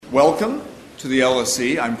Welcome to the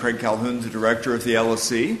LSE. I'm Craig Calhoun, the director of the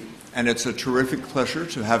LSE, and it's a terrific pleasure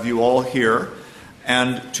to have you all here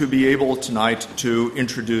and to be able tonight to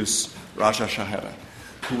introduce Raja Shahada,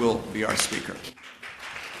 who will be our speaker.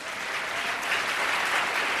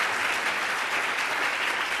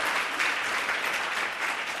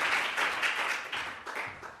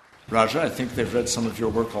 Raja, I think they've read some of your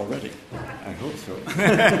work already. I hope so.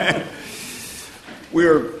 We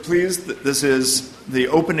are pleased that this is the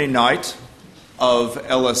opening night of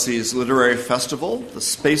LSE's Literary Festival, the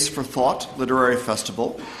Space for Thought Literary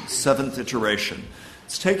Festival, 7th iteration.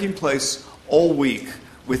 It's taking place all week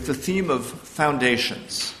with the theme of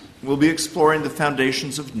foundations. We'll be exploring the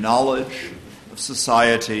foundations of knowledge, of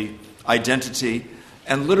society, identity,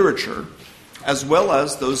 and literature, as well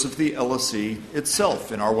as those of the LSE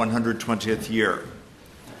itself in our 120th year.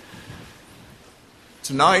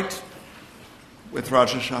 Tonight, with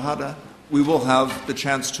Raja Shahada, we will have the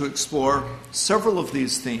chance to explore several of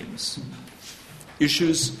these themes,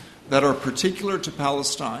 issues that are particular to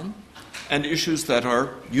Palestine and issues that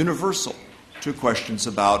are universal to questions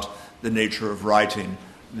about the nature of writing,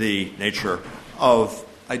 the nature of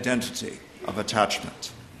identity, of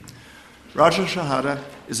attachment. Raja Shahada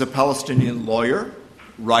is a Palestinian lawyer,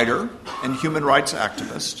 writer, and human rights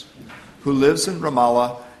activist who lives in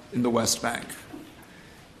Ramallah in the West Bank.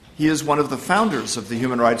 He is one of the founders of the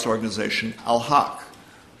human rights organization Al-Haq,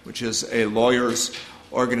 which is a lawyers'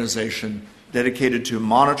 organization dedicated to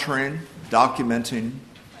monitoring, documenting,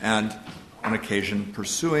 and, on occasion,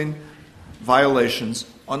 pursuing violations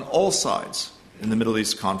on all sides in the Middle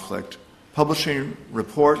East conflict, publishing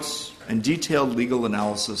reports and detailed legal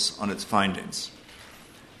analysis on its findings.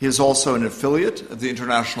 He is also an affiliate of the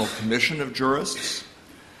International Commission of Jurists,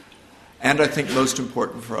 and I think most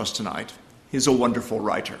important for us tonight, he's a wonderful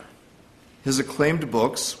writer. His acclaimed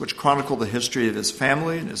books, which chronicle the history of his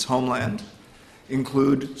family and his homeland,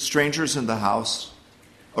 include Strangers in the House,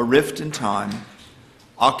 A Rift in Time,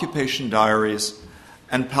 Occupation Diaries,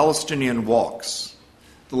 and Palestinian Walks.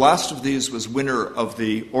 The last of these was winner of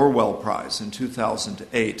the Orwell Prize in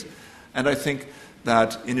 2008, and I think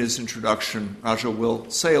that in his introduction, Raja will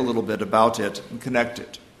say a little bit about it and connect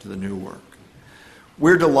it to the new work.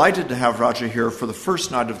 We're delighted to have Raja here for the first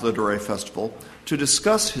night of the Literary Festival to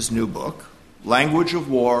discuss his new book, Language of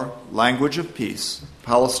War, Language of Peace,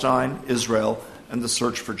 Palestine, Israel, and the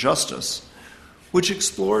Search for Justice, which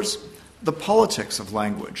explores the politics of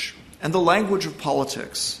language and the language of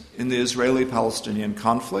politics in the Israeli-Palestinian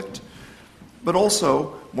conflict, but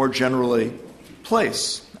also, more generally,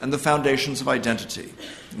 place and the foundations of identity.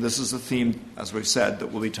 And this is a theme, as we've said,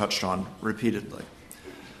 that will be touched on repeatedly.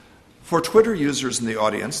 For Twitter users in the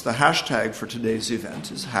audience, the hashtag for today's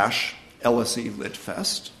event is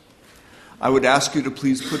 #LSELitFest. I would ask you to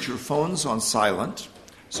please put your phones on silent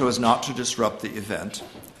so as not to disrupt the event.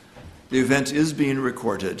 The event is being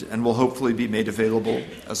recorded and will hopefully be made available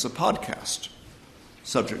as a podcast,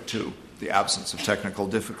 subject to the absence of technical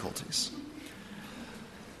difficulties.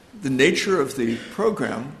 The nature of the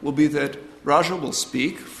program will be that Raja will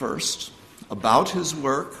speak first about his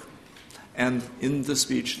work and in the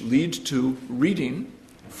speech lead to reading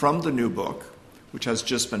from the new book, which has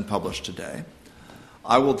just been published today.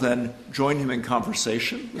 I will then join him in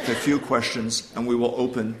conversation with a few questions, and we will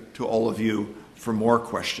open to all of you for more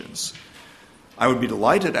questions. I would be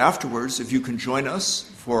delighted afterwards if you can join us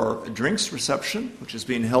for a drinks reception, which is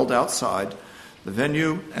being held outside the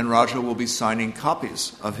venue, and Raja will be signing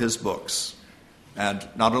copies of his books. And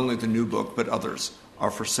not only the new book, but others are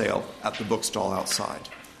for sale at the bookstall outside.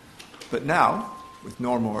 But now, with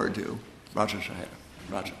no more ado, Raja Shahada.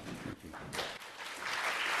 Raja.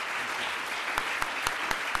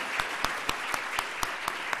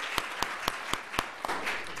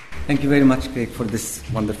 Thank you very much, Craig, for this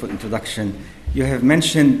wonderful introduction. You have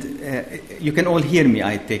mentioned, you can all hear me,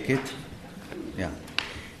 I take it? Yeah.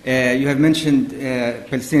 You have mentioned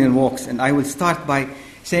Palestinian Walks, and I will start by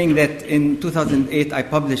saying that in 2008 I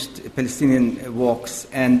published Palestinian Walks,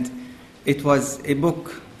 and it was a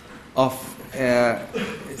book of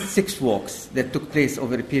 6 walks that took place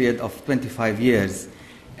over a period of 25 years.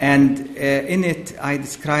 And in it I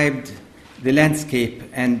described the landscape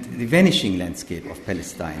and the vanishing landscape of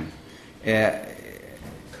Palestine.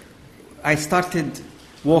 I started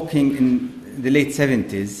walking in the late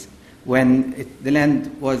 70s when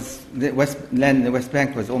the West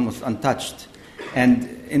Bank was almost untouched. And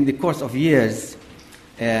in the course of years,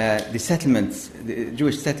 the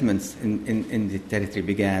Jewish settlements in the territory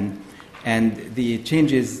began, and the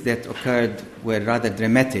changes that occurred were rather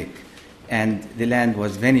dramatic, and the land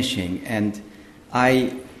was vanishing. And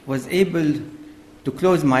I was able to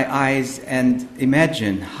close my eyes and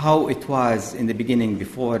imagine how it was in the beginning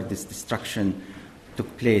before this destruction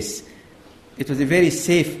took place. It was a very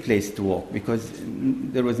safe place to walk because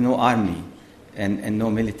there was no army and no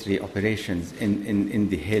military operations in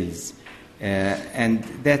the hills. And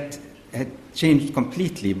that had changed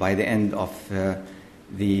completely by the end of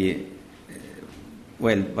the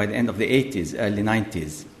 80s, early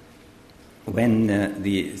 90s, when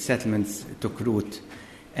the settlements took root.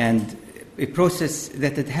 And a process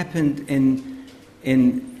that had happened in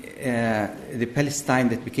the Palestine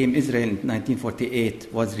that became Israel in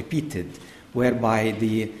 1948 was repeated, whereby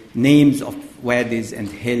the names of wadis and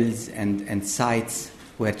hills and sites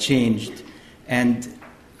were changed. And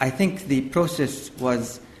I think the process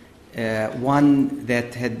was one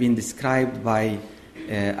that had been described by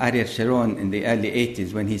Ariel Sharon in the early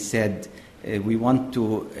 80s when he said, we want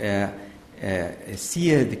to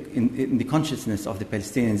sear in the consciousness of the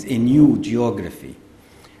Palestinians a new geography.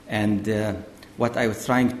 And what I was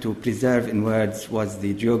trying to preserve in words was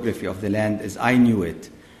the geography of the land as I knew it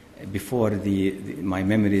before my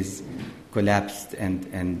memories collapsed and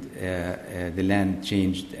the land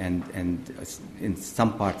changed and in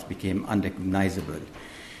some parts became unrecognizable.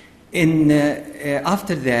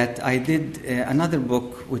 After that, I did another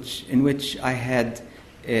book in which I had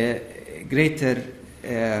a greater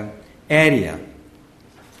arena,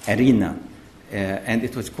 and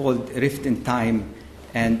it was called Rift in Time,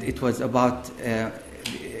 and it was about,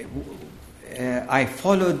 I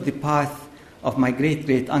followed the path of my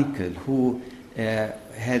great-great-uncle who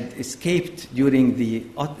had escaped during the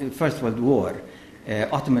First World War,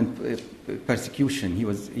 Ottoman persecution. He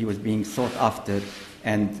was being sought after,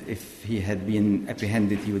 and if he had been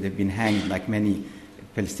apprehended, he would have been hanged like many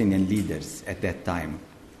Palestinian leaders at that time.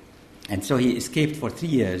 And so he escaped for 3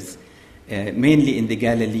 years, mainly in the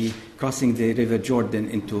Galilee, crossing the River Jordan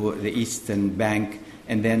into the eastern bank,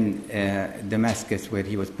 and then Damascus, where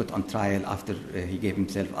he was put on trial after he gave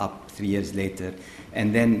himself up 3 years later.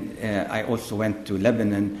 And then I also went to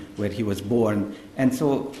Lebanon, where he was born. And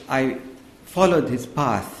so I followed his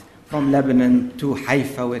path from Lebanon to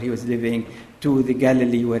Haifa, where he was living, to the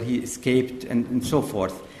Galilee, where he escaped, and so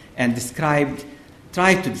forth, and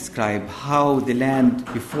tried to describe how the land,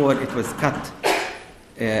 before it was cut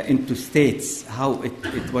into states, how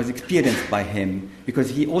it was experienced by him, because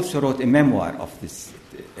he also wrote a memoir of this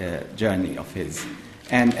journey of his,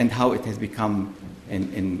 and how it has become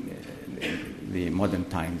in the modern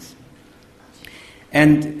times.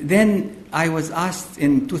 And then I was asked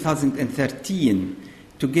in 2013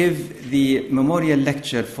 to give the memorial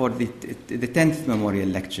lecture for the 10th memorial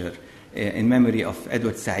lecture in memory of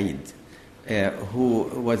Edward Said, who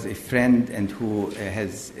was a friend and who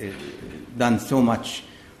has done so much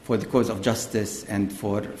for the cause of justice and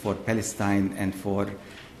for Palestine and for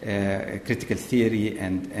critical theory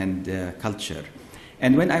and culture.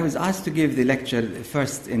 And when I was asked to give the lecture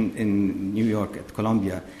first in New York at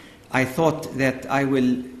Columbia, I thought that I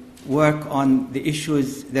will work on the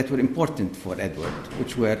issues that were important for Edward,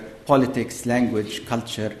 which were politics, language,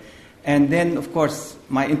 culture. And then, of course,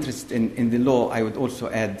 my interest in the law, I would also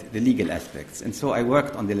add the legal aspects. And so I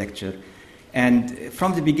worked on the lecture. And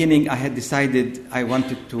from the beginning, I had decided I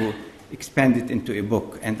wanted to expand it into a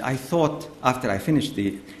book. And I thought, after I finished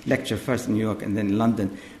the lecture, first in New York and then in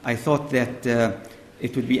London, I thought that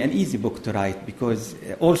it would be an easy book to write, because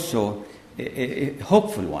also a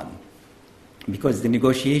hopeful one, because the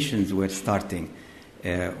negotiations were starting,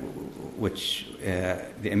 which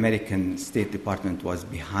the American State Department was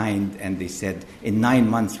behind, and they said in 9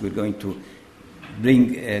 months we're going to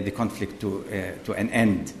bring the conflict to an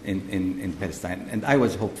end in Palestine. And I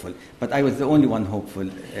was hopeful, but I was the only one hopeful.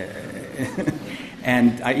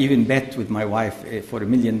 And I even bet with my wife for $1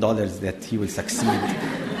 million that he will succeed.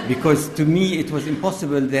 Because to me it was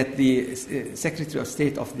impossible that the Secretary of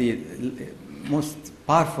State of the most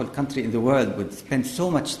powerful country in the world would spend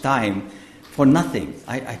so much time for nothing.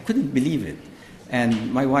 I couldn't believe it.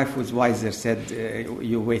 And my wife, who's wiser, said,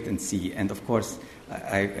 you wait and see. And of course,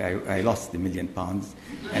 I lost the £1 million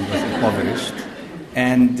and was impoverished.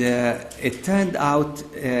 And it turned out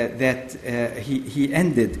that he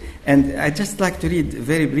ended. And I'd just like to read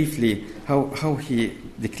very briefly how he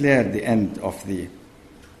declared the end of the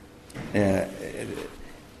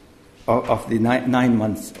 9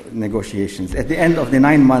 months negotiations. At the end of the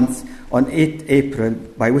 9 months, on 8 April,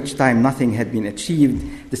 by which time nothing had been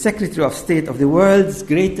achieved, the Secretary of State of the world's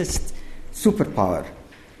greatest superpower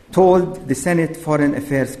told the Senate Foreign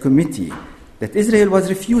Affairs Committee that Israel was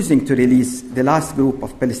refusing to release the last group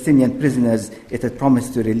of Palestinian prisoners it had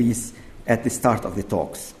promised to release at the start of the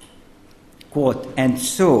talks. Quote, and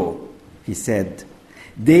so, he said,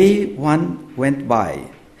 Day 1 went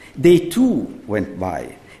by. Day 2 went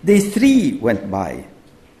by. Day 3 went by.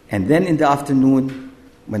 And then in the afternoon,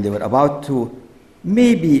 when they were about to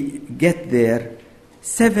maybe get there,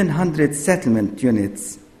 700 settlement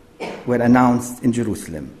units were announced in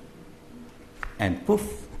Jerusalem. And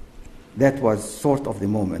poof, that was sort of the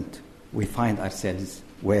moment we find ourselves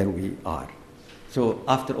where we are. So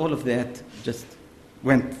after all of that, just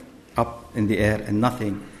went up in the air and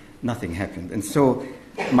nothing happened. And so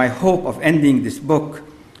my hope of ending this book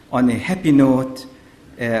on a happy note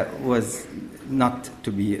was not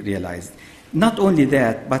to be realized. Not only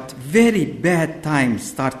that, but very bad times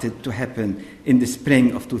started to happen in the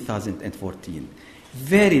spring of 2014.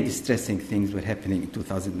 Very distressing things were happening in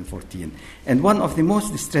 2014. And one of the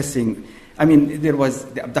most distressing, there was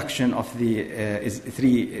the abduction of the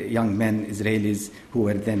 3 young men, Israelis, who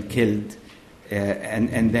were then killed.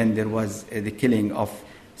 And then there was the killing of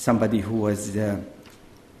somebody who was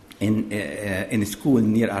in a school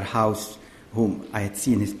near our house, whom I had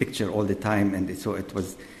seen his picture all the time, and so it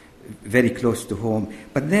was very close to home.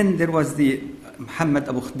 But then there was the Muhammad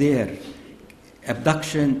Abu Khdeir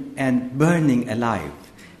abduction and burning alive.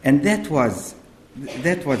 And that was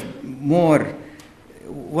more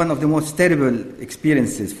one of the most terrible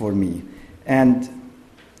experiences for me. And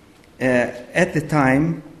at the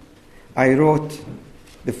time, I wrote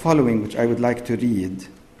the following, which I would like to read.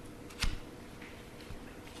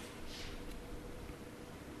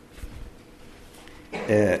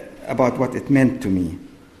 About what it meant to me.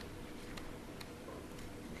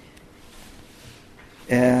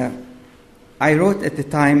 I wrote at the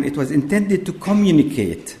time, it was intended to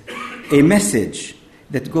communicate a message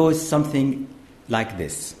that goes something like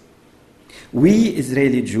this. We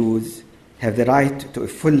Israeli Jews have the right to a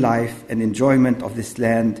full life and enjoyment of this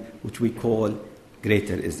land which we call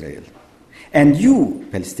Greater Israel. And you,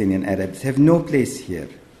 Palestinian Arabs, have no place here.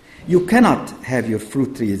 You cannot have your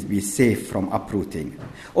fruit trees be safe from uprooting,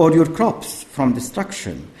 or your crops from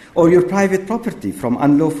destruction, or your private property from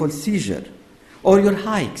unlawful seizure, or your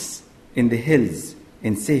hikes in the hills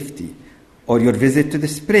in safety, or your visit to the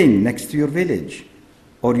spring next to your village,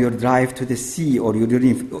 or your drive to the sea, or your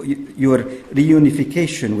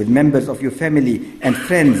reunification with members of your family and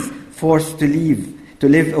friends forced to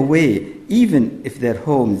live away, even if their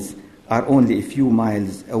homes are only a few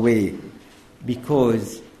miles away,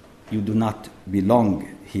 because you do not belong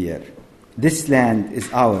here. This land is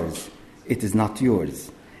ours. It is not yours.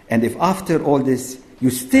 And if after all this you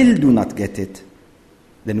still do not get it,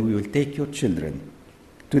 then we will take your children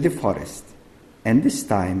to the forest. And this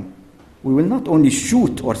time, we will not only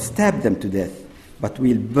shoot or stab them to death, but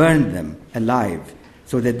we'll burn them alive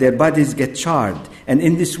so that their bodies get charred. And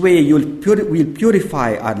in this way, we'll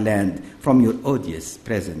purify our land from your odious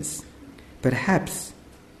presence. Perhaps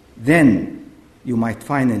then you might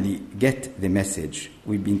finally get the message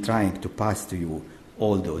we've been trying to pass to you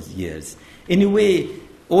all those years. In a way,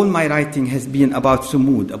 all my writing has been about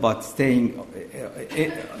sumud, about staying,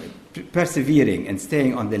 persevering and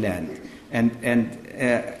staying on the land.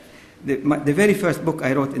 The very first book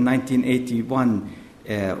I wrote in 1981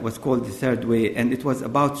 was called The Third Way, and it was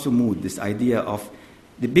about sumud, this idea of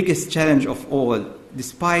the biggest challenge of all,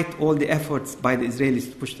 despite all the efforts by the Israelis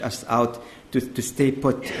to push us out, to stay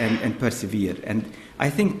put and persevere. And I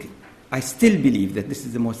still believe that this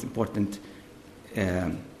is the most important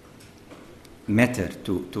matter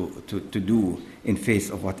to do in face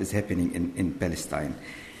of what is happening in Palestine.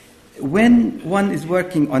 When one is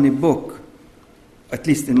working on a book, at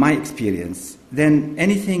least in my experience, then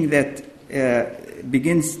anything that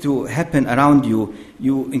begins to happen around you,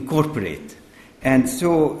 you incorporate. And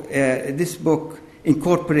so this book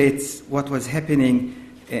incorporates what was happening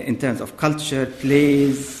in terms of culture,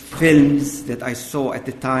 plays, films that I saw at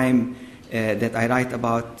the time, that I write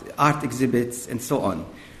about, art exhibits, and so on.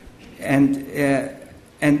 And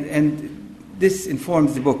this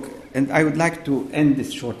informs the book. And I would like to end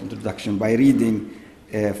this short introduction by reading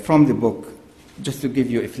from the book, just to give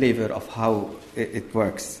you a flavor of how it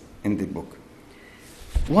works in the book.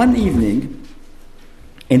 One evening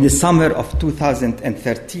in the summer of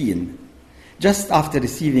 2013, just after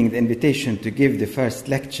receiving the invitation to give the first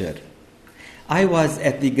lecture, I was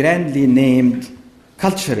at the grandly named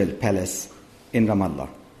Cultural Palace in Ramallah,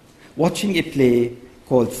 watching a play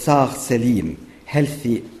called Sagh Salim,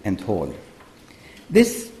 Healthy and Whole.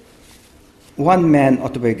 This one-man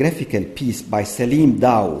autobiographical piece by Salim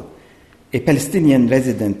Daw, a Palestinian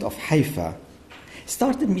resident of Haifa,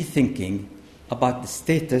 started me thinking about the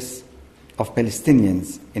status of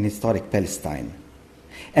Palestinians in historic Palestine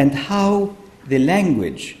and how the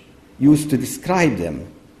language used to describe them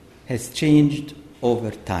has changed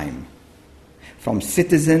over time. from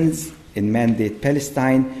citizens in Mandate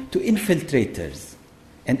Palestine to infiltrators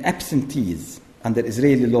and absentees under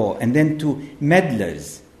Israeli law, and then to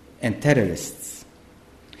meddlers and terrorists.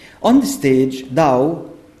 On the stage, Dow,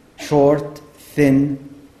 short, thin,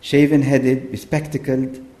 shaven-headed,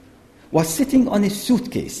 bespectacled, was sitting on his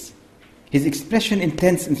suitcase, his expression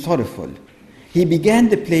intense and sorrowful. He began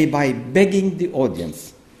the play by begging the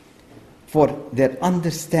audience for their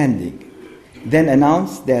understanding, then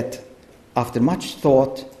announced that, after much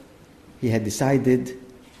thought, he had decided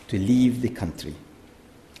to leave the country.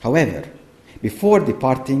 However, before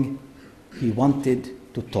departing, he wanted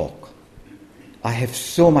to talk. "I have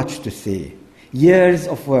so much to say, years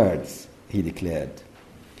of words," he declared.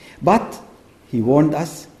 But he warned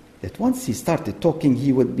us that once he started talking,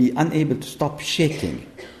 he would be unable to stop shaking.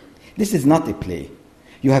 This is not a play.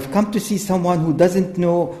 You have come to see someone who doesn't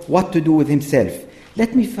know what to do with himself.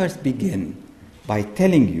 Let me first begin by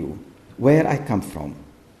telling you where I come from.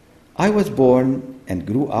 I was born and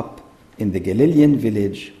grew up in the Galilean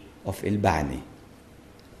village of El-Bani.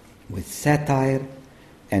 With satire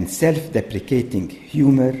and self-deprecating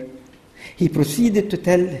humor, he proceeded to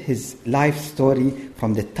tell his life story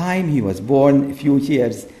from the time he was born, a few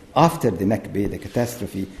years after the Nakba, the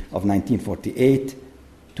catastrophe of 1948,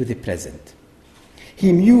 to the present.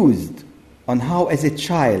 He mused on how, as a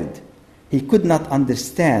child, he could not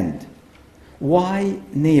understand why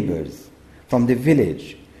neighbors from the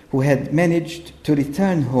village who had managed to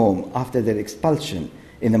return home after their expulsion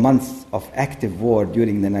in the months of active war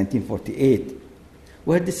during the 1948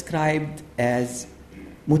 were described as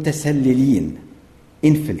mutasallilin,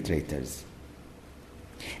 infiltrators.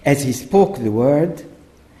 As he spoke the word,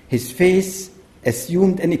 his face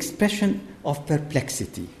assumed an expression of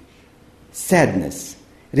perplexity, sadness,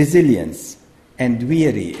 resilience, and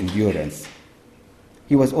weary endurance.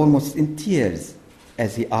 He was almost in tears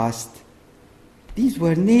as he asked, "These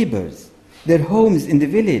were neighbors, their homes in the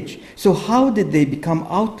village. So how did they become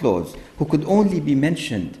outlaws who could only be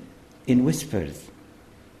mentioned in whispers?"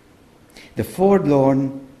 The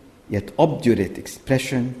forlorn yet obdurate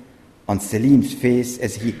expression on Salim's face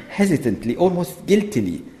as he hesitantly, almost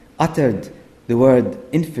guiltily, uttered the word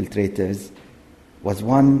infiltrators was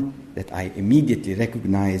one that I immediately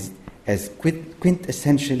recognized as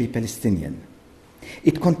quintessentially Palestinian.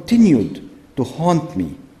 It continued to haunt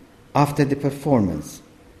me after the performance,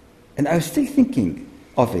 and I was still thinking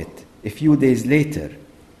of it a few days later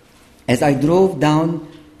as I drove down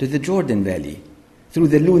to the Jordan Valley through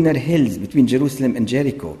the lunar hills between Jerusalem and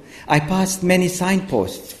Jericho. I passed many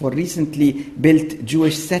signposts for recently built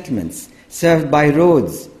Jewish settlements served by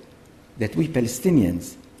roads that we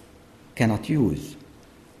Palestinians cannot use.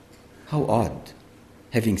 How odd,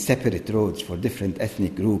 having separate roads for different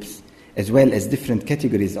ethnic groups, as well as different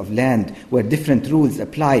categories of land where different rules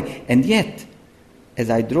apply. And yet, as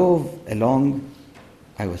I drove along,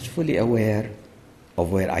 I was fully aware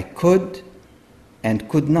of where I could and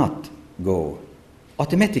could not go,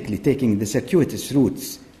 automatically taking the circuitous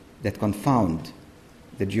routes that confound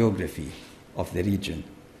the geography of the region.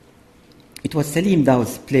 It was Salim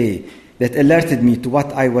Daw's play that alerted me to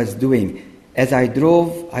what I was doing. As I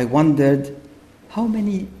drove, I wondered how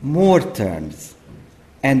many more terms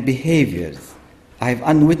and behaviors I have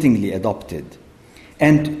unwittingly adopted,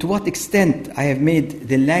 and to what extent I have made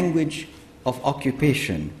the language of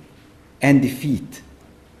occupation and defeat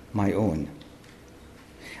my own.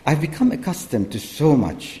 I've become accustomed to so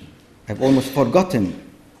much, I've almost forgotten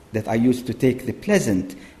that I used to take the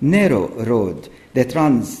pleasant, narrow road that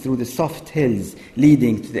runs through the soft hills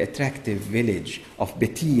leading to the attractive village of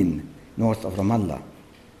Betin, north of Ramallah.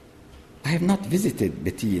 I have not visited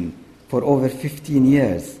Betin for over 15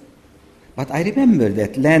 years, but I remember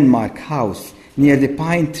that landmark house near the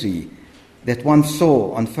pine tree that one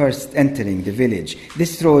saw on first entering the village.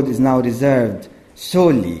 This road is now reserved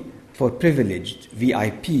solely for privileged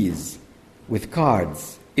VIPs with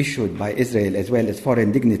cards issued by Israel as well as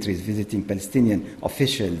foreign dignitaries visiting Palestinian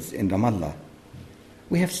officials in Ramallah.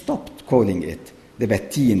 We have stopped calling it the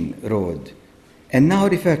Betin Road and now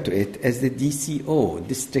refer to it as the DCO,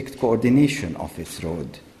 District Coordination Office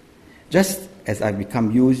Road. Just as I've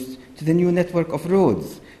become used to the new network of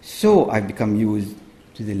roads, so I've become used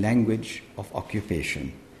to the language of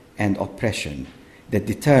occupation and oppression that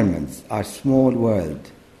determines our small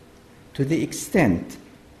world, to the extent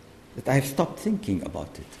that I've stopped thinking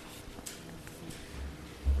about it.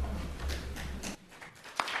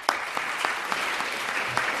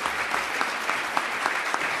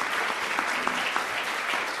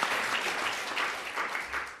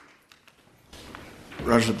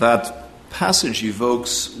 Rajat, that passage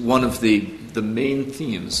evokes one of the main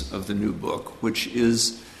themes of the new book, which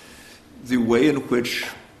is the way in which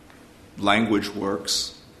language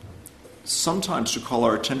works, sometimes to call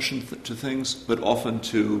our attention to things, but often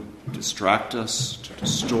to distract us, to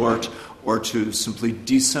distort, or to simply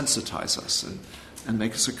desensitize us and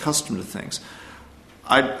make us accustomed to things.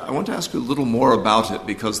 I want to ask you a little more about it,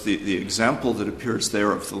 because the example that appears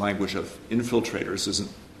there of the language of infiltrators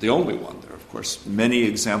isn't the only one. There are, of course, many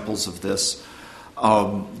examples of this.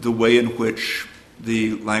 The way in which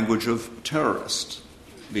the language of terrorist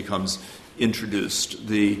becomes introduced,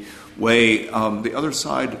 the way, the other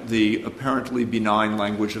side, the apparently benign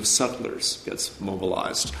language of settlers gets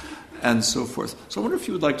mobilized, and so forth. So I wonder if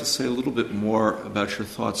you would like to say a little bit more about your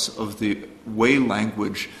thoughts of the way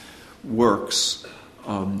language works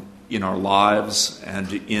in our lives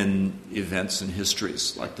and in events and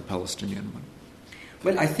histories like the Palestinian one.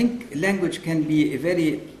 Well, I think language can be a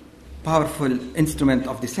very powerful instrument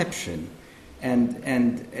of deception and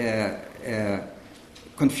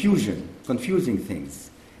confusing things.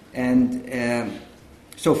 And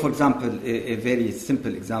so, for example, a very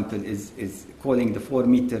simple example is calling the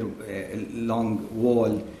 4-meter long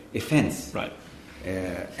wall a fence. Right.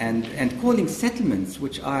 And calling settlements,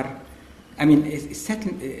 which are, I mean,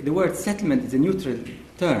 the word settlement is a neutral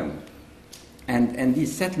term. And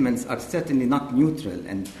these settlements are certainly not neutral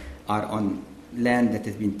and are on land that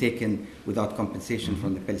has been taken without compensation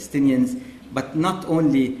from the Palestinians, but not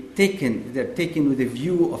only taken, they're taken with a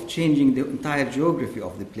view of changing the entire geography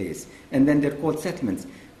of the place, and then they're called settlements.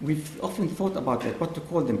 We've often thought about that, what to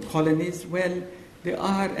call them, colonies. Well, they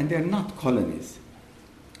are and they're not colonies.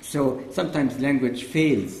 So sometimes language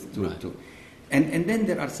fails to. And then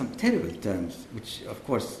there are some terrible terms, which of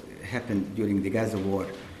course happened during the Gaza war,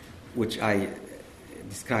 which I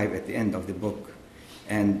describe at the end of the book,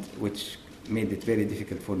 and which made it very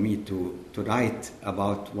difficult for me to write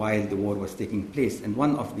about while the war was taking place. And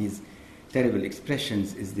one of these terrible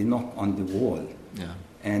expressions is the knock on the wall. Yeah.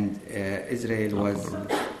 And Israel was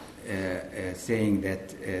saying that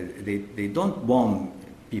they don't bomb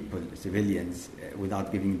people, civilians,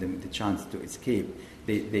 without giving them the chance to escape.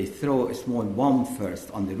 They throw a small bomb first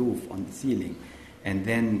on the roof, on the ceiling, and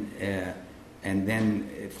then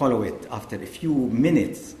follow it after a few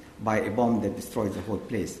minutes by a bomb that destroys the whole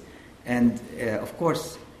place. And of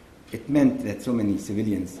course, it meant that so many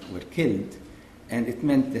civilians were killed, and it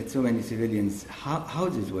meant that so many civilians'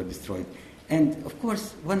 houses were destroyed. And of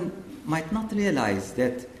course, one might not realize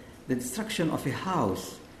that the destruction of a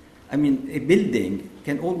house, I mean, a building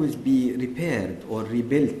can always be repaired or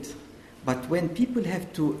rebuilt. But when people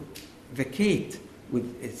have to vacate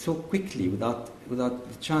so quickly without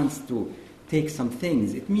the chance to take some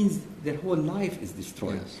things, it means their whole life is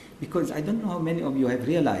destroyed. Yes. Because I don't know how many of you have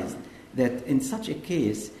realized that in such a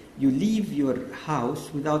case, you leave your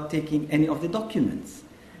house without taking any of the documents.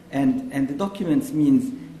 And the documents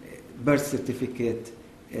means birth certificate,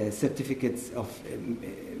 certificates of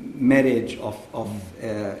marriage, of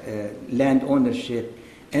land ownership.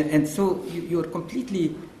 And so you're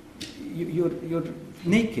completely, you're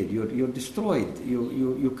naked, you're destroyed.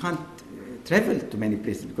 You can't travel to many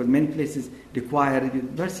places because many places require a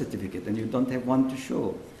birth certificate and you don't have one to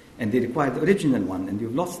show. And they require the original one, and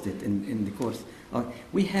you've lost it in the course.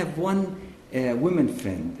 We have one woman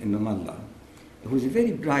friend in Ramallah who's a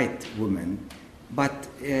very bright woman, but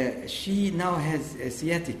she now has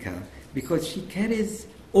sciatica because she carries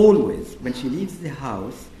always, when she leaves the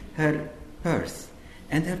house, her purse.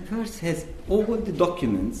 And her purse has all the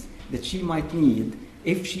documents that she might need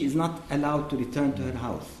if she is not allowed to return to her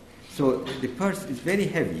house. So the purse is very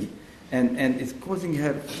heavy and is causing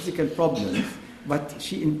her physical problems. But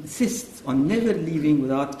she insists on never leaving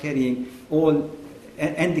without carrying all,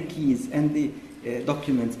 and the keys, and the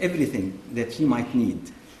documents, everything that she might need.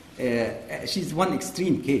 She's one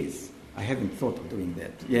extreme case. I haven't thought of doing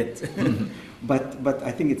that yet. but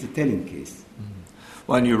I think it's a telling case.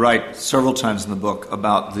 Well, and you write several times in the book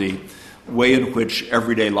about the way in which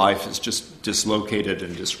everyday life is just dislocated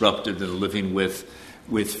and disrupted and living with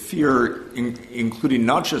fear, including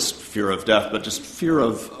not just fear of death, but just fear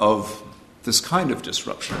of this kind of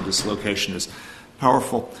disruption and dislocation is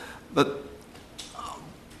powerful. But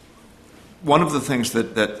one of the things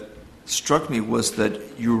that struck me was that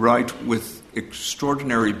you write with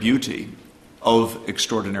extraordinary beauty of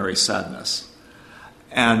extraordinary sadness.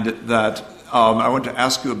 And that I want to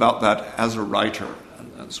ask you about that as a writer,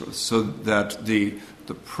 so that the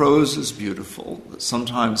prose is beautiful, that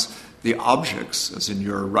sometimes the objects, as in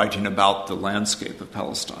your writing about the landscape of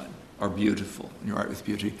Palestine, are beautiful, and you write with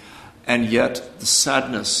beauty. And yet the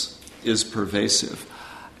sadness is pervasive.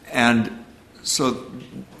 And so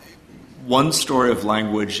one story of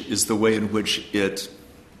language is the way in which it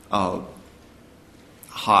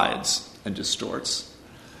hides and distorts,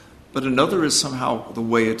 but another is somehow the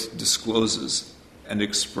way it discloses and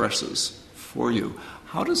expresses for you.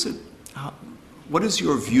 What is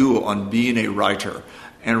your view on being a writer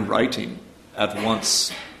and writing at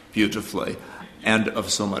once beautifully and of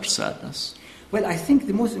so much sadness? Well, I think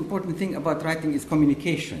the most important thing about writing is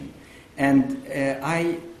communication. And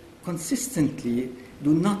I consistently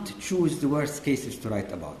do not choose the worst cases to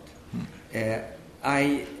write about.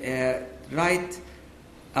 I write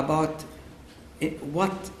about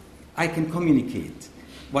what I can communicate,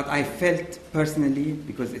 what I felt personally,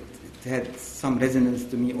 because it had some resonance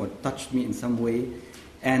to me or touched me in some way,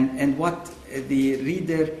 and what the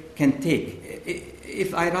reader can take.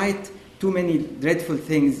 If I write too many dreadful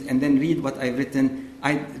things and then read what I've written,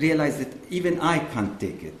 I realize that even I can't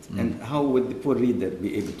take it. And how would the poor reader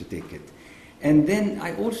be able to take it? And then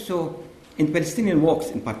I also, in Palestinian Walks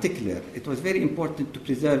in particular, it was very important to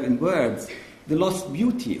preserve in words the lost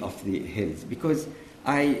beauty of the hills, because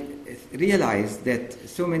I realized that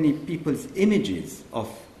so many people's images of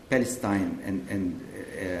Palestine and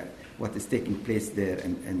what is taking place there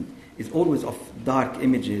and is always of dark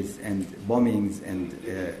images and bombings and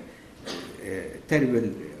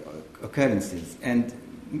terrible occurrences. And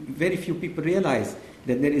very few people realize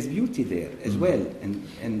that there is beauty there as well,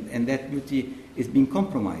 and that beauty is being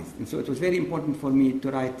compromised. And so it was very important for me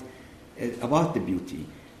to write about the beauty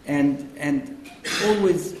and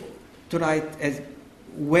always to write as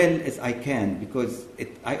well as I can, because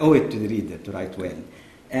I owe it to the reader to write well.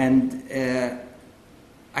 And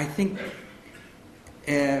I think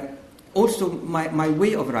also my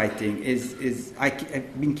way of writing is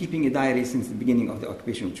I've been keeping a diary since the beginning of the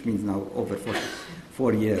occupation, which means now over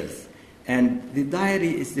 4 years. And the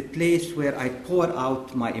diary is the place where I pour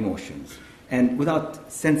out my emotions. And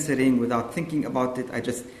without censoring, without thinking about it, I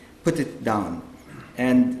just put it down.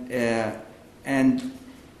 And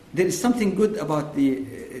there is something good about the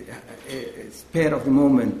spare of the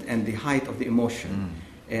moment and the height of the emotion.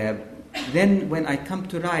 Then when I come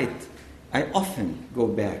to write, I often go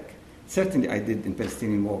back. Certainly I did in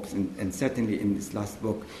Palestinian Walks and certainly in this last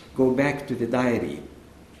book, go back to the diary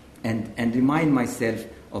and remind myself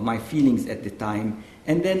of my feelings at the time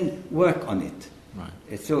and then work on it.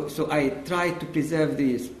 Right. So I try to preserve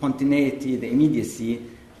the spontaneity, the immediacy,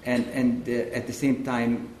 and at the same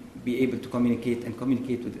time be able to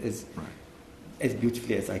communicate with as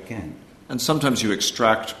beautifully as I can. And sometimes you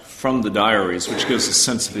extract from the diaries, which gives a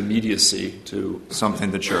sense of immediacy to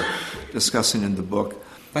something that you're discussing in the book.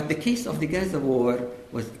 But the case of the Gaza war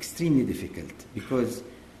was extremely difficult because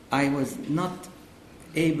I was not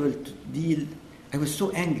able to deal. I was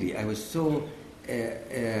so angry. I was so.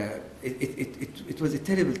 It was a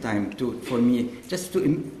terrible time for me just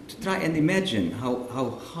to try and imagine how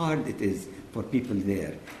hard it is for people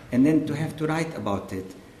there, and then to have to write about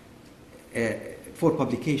it for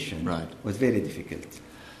publication was very difficult.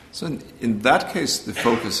 So in that case, the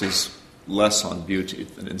focus is less on beauty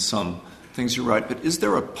than in some things you write. But is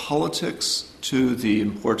there a politics to the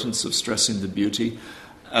importance of stressing the beauty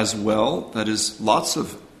as well? That is, lots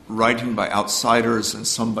of writing by outsiders and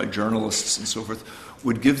some by journalists and so forth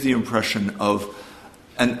would give the impression of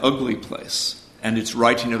an ugly place, and it's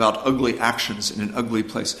writing about ugly actions in an ugly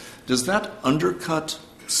place. Does that undercut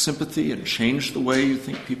sympathy and change the way you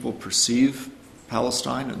think people perceive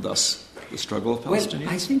Palestine and thus the struggle of Palestinians? Well,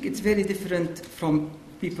 I think it's very different from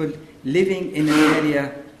people living in an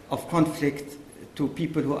area of conflict to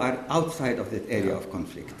people who are outside of that area of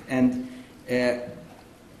conflict. And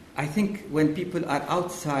I think when people are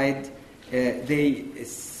outside, they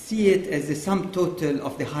see it as the sum total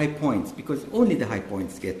of the high points, because only the high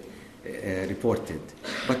points get reported.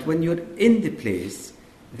 But when you're in the place,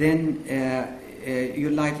 then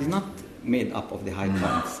your life is not made up of the high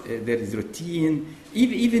points. There is routine.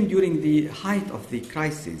 Even during the height of the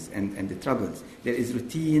crisis and the troubles, there is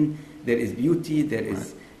routine, there is beauty, there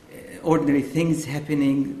is ordinary things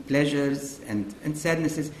happening, pleasures and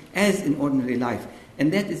sadnesses, as in ordinary life.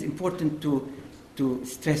 And that is important to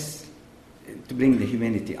stress, to bring the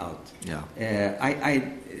humanity out. Yeah.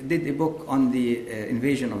 I did a book on the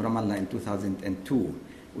invasion of Ramallah in 2002,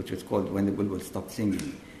 which was called When the Bulbul Stopped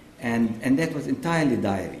Singing. And that was entirely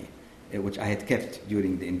diary, which I had kept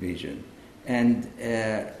during the invasion. And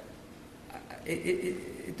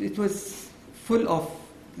it was full of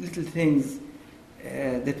little things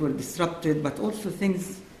that were disrupted, but also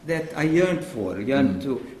things that I yearned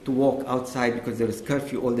to walk outside because there was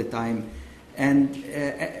curfew all the time. And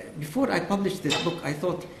before I published this book, I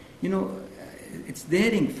thought, it's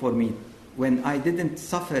daring for me when I didn't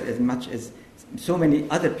suffer as much as so many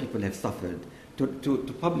other people have suffered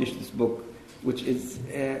to publish this book, which is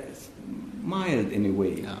mild in a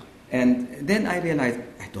way. And then I realized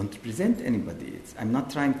I don't represent anybody. I'm not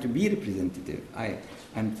trying to be representative.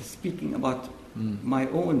 I'm just speaking about my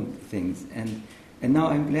own things. And now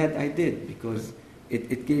I'm glad I did, because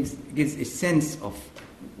it gives a sense of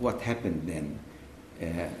what happened then,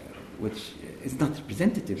 which is not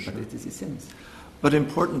representative, Sure. but it is a sense. But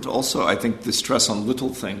important also, I think the stress on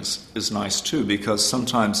little things is nice too, because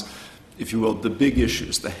sometimes, if you will, the big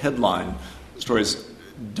issues, the headline stories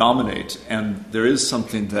dominate, and there is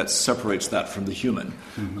something that separates that from the human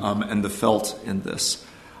and the felt in this.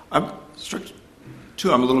 I'm struck,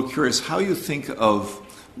 too, I'm a little curious how you think of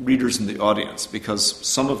readers in the audience, because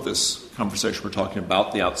some of this conversation we're talking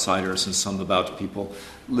about the outsiders and some about people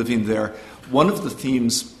living there. One of the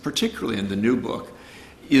themes, particularly in the new book,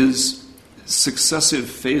 is successive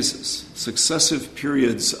phases, successive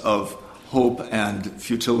periods of hope and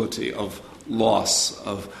futility, of loss,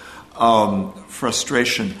 of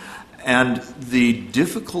frustration, and the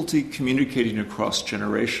difficulty communicating across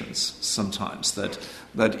generations sometimes, that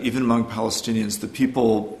even among Palestinians, the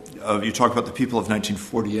people, you talk about the people of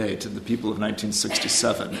 1948 and the people of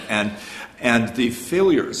 1967, and the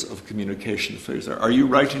failures of communication. Are you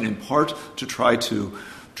writing in part to try to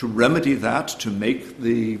remedy that, to make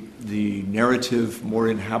the narrative more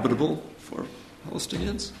inhabitable for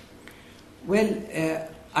Palestinians? Well,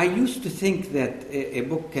 I used to think that a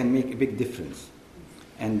book can make a big difference,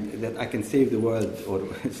 and that I can save the world, or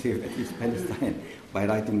save at least Palestine, by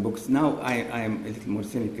writing books. Now I am a little more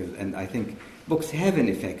cynical, and I think books have an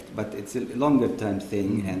effect, but it's a longer-term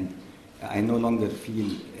thing, and I no longer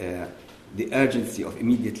feel the urgency of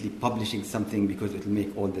immediately publishing something because it will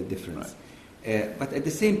make all the difference. Right. But at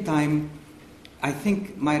the same time, I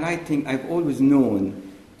think my writing, I've always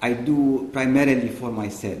known, I do primarily for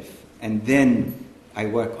myself, and then I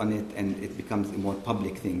work on it and it becomes a more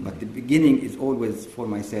public thing. But the beginning is always for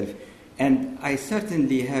myself. And I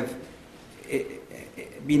certainly have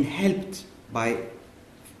been helped by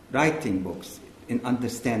writing books in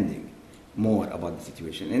understanding more about the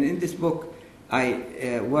situation. And in this book,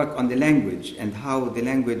 I work on the language and how the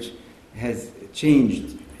language has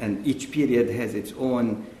changed, and each period has its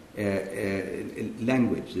own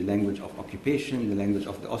language, the language of occupation, the language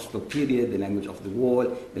of the Oslo period, the language of the wall,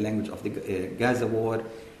 the language of the Gaza war,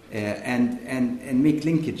 and make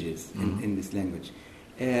linkages in this language.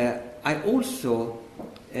 I also,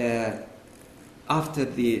 after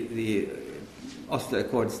the Oslo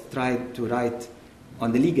Accords, tried to write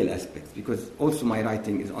on the legal aspects, because also my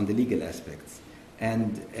writing is on the legal aspects.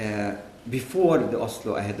 And before the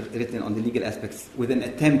Oslo, I had written on the legal aspects with an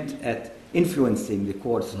attempt at influencing the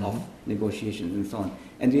course of negotiations and so on,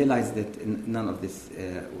 and realized that none of this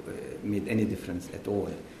made any difference at all.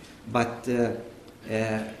 But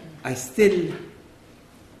I still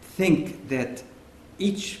think that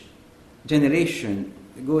each generation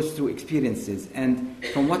goes through experiences, and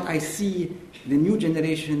from what I see, the new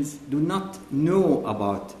generations do not know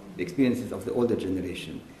about the experiences of the older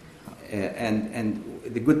generation. And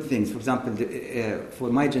the good things. For example, for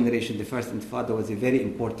my generation, the First Intifada was a very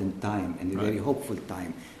important time and a very hopeful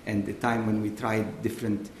time, and the time when we tried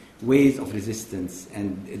different ways of resistance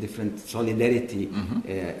and different solidarity,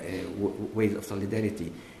 ways of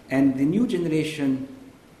solidarity. And the new generation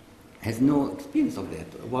has no experience of that.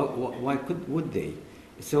 Why would they?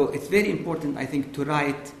 So it's very important, I think, to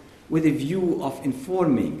write with a view of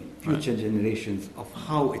informing future generations of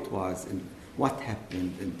how it was and what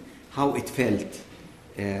happened and how it felt.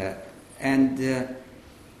 And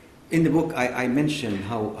in the book, I mention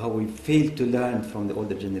how we failed to learn from the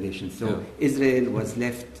older generation. So Israel was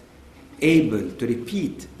left able to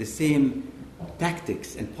repeat the same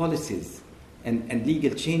tactics and policies and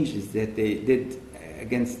legal changes that they did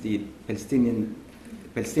against the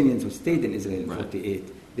Palestinians who stayed in Israel in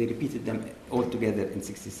 1948. They repeated them all together in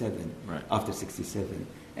 1967, after 1967.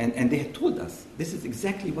 And they had told us, this is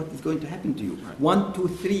exactly what is going to happen to you. 1, 2,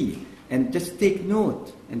 3, and just take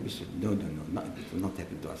note. And we said, no, it will not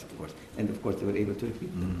happen to us, of course. And of course, they were able to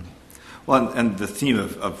repeat them. Well, and the theme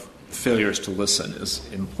of failures to listen is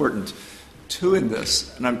important, too, in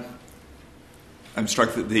this. And I'm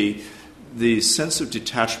struck that the sense of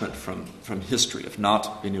detachment from history, of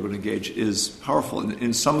not being able to engage, is powerful.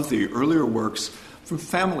 In some of the earlier works from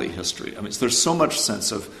family history, I mean, there's so much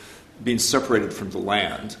sense of being separated from the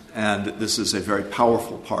land, and this is a very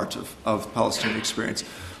powerful part of Palestinian experience.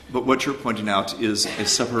 But what you're pointing out is a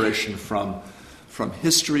separation from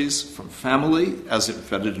histories, from family, as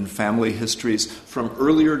embedded in family histories, from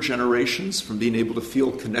earlier generations, from being able to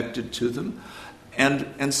feel connected to them,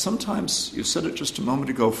 and sometimes, you said it just a moment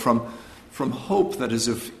ago, from hope, that is,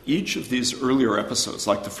 if each of these earlier episodes,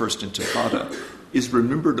 like the First Intifada, is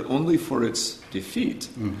remembered only for its defeat,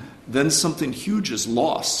 then something huge is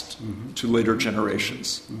lost to later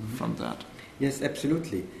generations from that. Yes,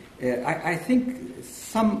 absolutely. I think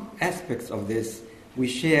some aspects of this we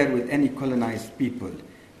share with any colonized people.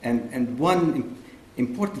 And one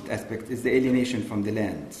important aspect is the alienation from the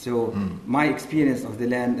land. So my experience of the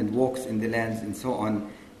land and walks in the lands and so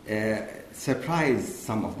on surprised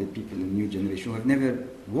some of the people in the new generation who have never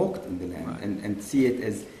walked in the land and see it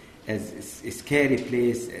as a scary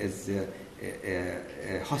place, as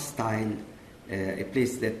hostile, a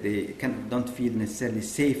place that they don't feel necessarily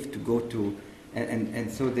safe to go to. And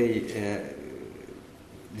so they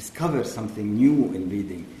discover something new in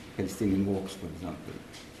reading Palestinian walks, for example.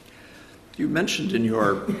 You mentioned in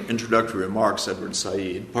your introductory remarks Edward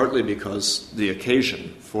Said, partly because the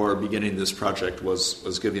occasion for beginning this project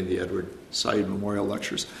was giving the Edward Said Memorial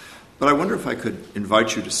Lectures. But I wonder if I could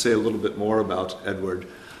invite you to say a little bit more about Edward,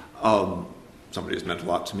 somebody who's meant a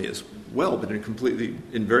lot to me as well, but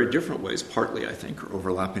in very different ways, partly, I think, or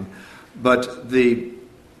overlapping. But the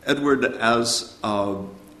Edward as a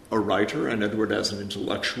writer, and Edward as an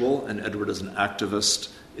intellectual, and Edward as an activist,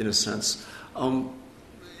 in a sense,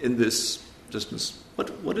 in this distance,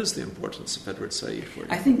 what is the importance of Edward Said for you?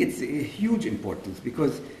 I think it's a huge importance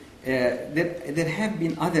because there have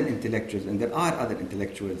been other intellectuals, and there are other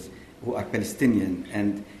intellectuals who are Palestinian,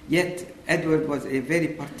 and yet Edward was a very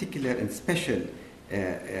particular and special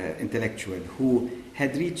intellectual who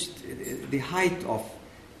had reached the height of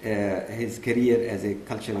his career as a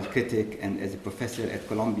cultural critic and as a professor at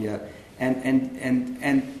Columbia,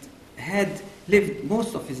 and had lived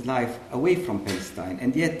most of his life away from Palestine,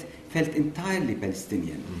 and yet felt entirely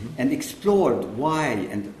Palestinian, and explored why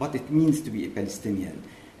and what it means to be a Palestinian,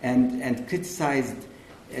 and criticized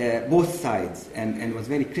both sides, and was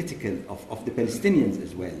very critical of the Palestinians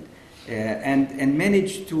as well, and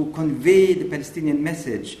managed to convey the Palestinian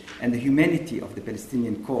message and the humanity of the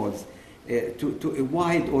Palestinian cause to a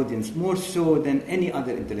wide audience, more so than any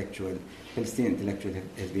other Palestinian intellectual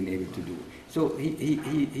has been able to do. So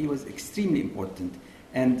he was extremely important.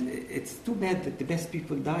 And it's too bad that the best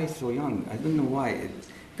people die so young. I don't know why.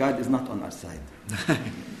 God is not on our side.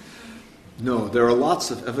 No, there are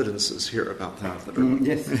lots of evidences here about that are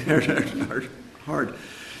yes. hard.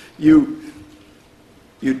 You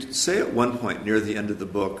say at one point near the end of the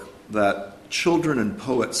book that children and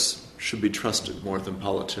poets should be trusted more than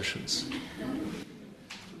politicians.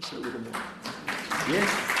 Say a little more. Yes.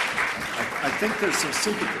 I think there's some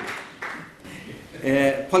sympathy.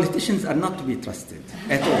 Politicians are not to be trusted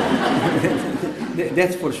at all.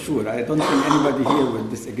 That's for sure. I don't think anybody here will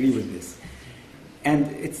disagree with this.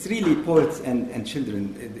 And it's really poets and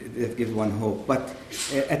children that give one hope. But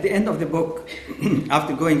at the end of the book,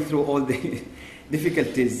 after going through all the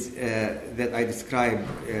difficulties that I describe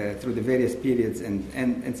through the various periods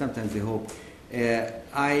and sometimes the hope,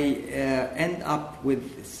 I end up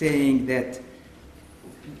with saying that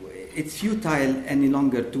it's futile any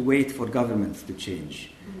longer to wait for governments to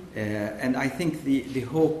change. And I think the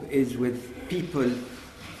hope is with people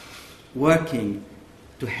working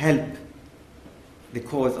to help the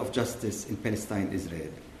cause of justice in Palestine, Israel,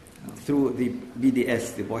 through the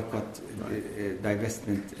BDS, the boycott,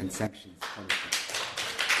 divestment and sanctions policy.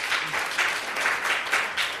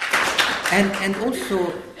 And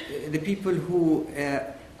also the people who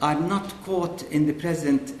are not caught in the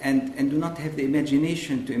present and do not have the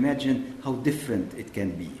imagination to imagine how different it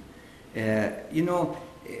can be.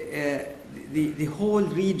 The whole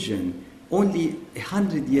region only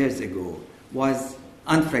 100 years ago was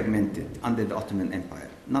unfragmented under the Ottoman Empire.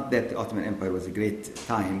 Not that the Ottoman Empire was a great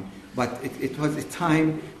time, but it was a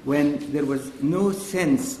time when there was no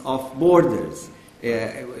sense of borders.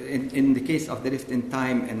 In the case of the Rift in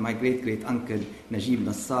Time and my great-great-uncle Najib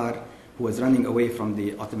Nassar, who was running away from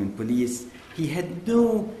the Ottoman police, he had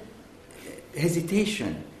no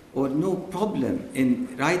hesitation or no problem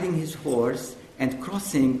in riding his horse and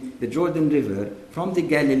crossing the Jordan River from the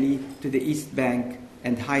Galilee to the East Bank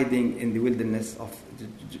and hiding in the wilderness of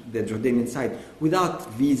the Jordanian side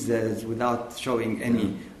without visas, without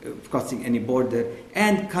showing crossing any border,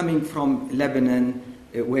 and coming from Lebanon,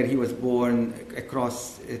 where he was born,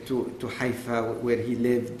 across to Haifa, where he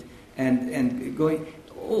lived, and going.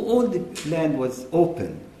 All the land was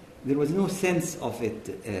open. There was no sense of it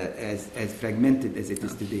as fragmented as it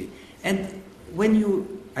is today. And when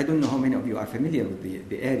I don't know how many of you are familiar with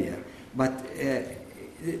the area, but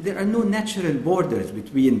there are no natural borders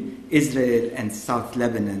between Israel and South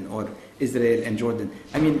Lebanon or Israel and Jordan.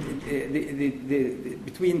 I mean,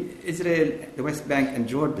 between Israel, the West Bank, and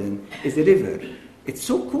Jordan is a river. It's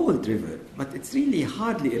so-called river, but it's really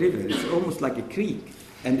hardly a river. It's almost like a creek.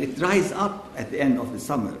 and it dries up at the end of the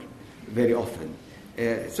summer very often.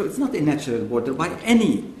 So it's not a natural border by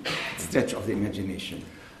any stretch of the imagination.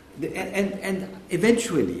 And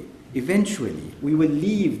eventually, we will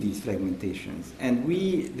leave these fragmentations, and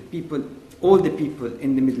all the people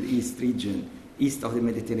in the Middle East region, east of the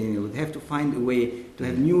Mediterranean, would have to find a way to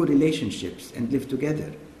have new relationships and live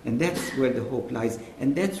together. And that's where the hope lies,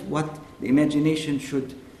 and that's what the imagination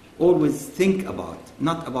should always think about,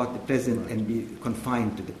 not about the present and be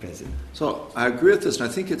confined to the present. So I agree with this, and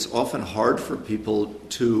I think it's often hard for people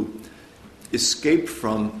to escape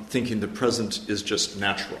from thinking the present is just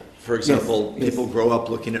natural. For example, people grow up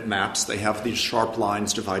looking at maps, they have these sharp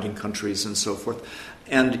lines dividing countries and so forth,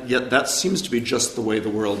 and yet that seems to be just the way the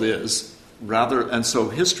world is. And so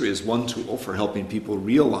history is one tool for helping people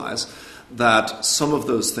realize that some of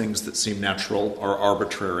those things that seem natural are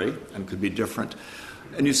arbitrary and could be different.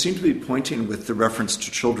 And you seem to be pointing, with the reference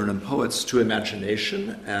to children and poets, to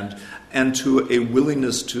imagination and to a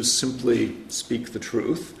willingness to simply speak the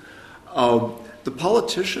truth. The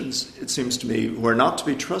politicians, it seems to me, who are not to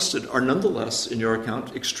be trusted are nonetheless, in your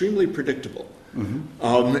account, extremely predictable.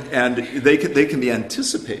 Mm-hmm. And they can be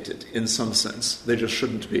anticipated in some sense. They just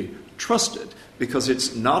shouldn't be trusted, because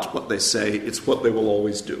it's not what they say, it's what they will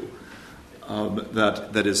always do.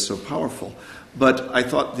 That is so powerful. But I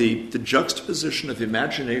thought the juxtaposition of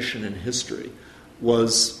imagination and history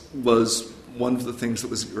was one of the things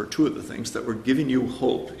or two of the things that were giving you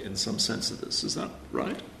hope in some sense of this. Is that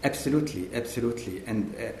right? Absolutely.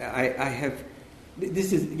 And I have.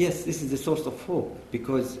 This is the source of hope,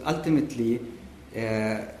 because ultimately,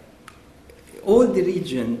 all the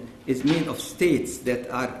region is made of states that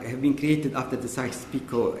have been created after the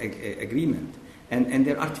Sykes-Picot Agreement. And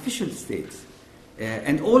they're artificial states.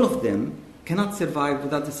 And all of them cannot survive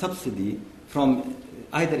without a subsidy from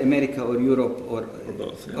either America or Europe or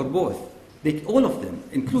both. Yeah. Or both. All of them,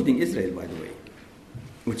 including Israel, by the way,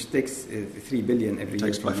 which takes $3 billion every year.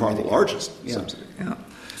 Takes by far the largest subsidy. Yeah.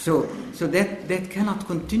 So that cannot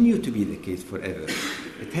continue to be the case forever.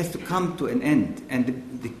 It has to come to an end,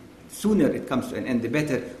 and the sooner it comes to an end, the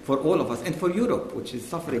better for all of us, and for Europe, which is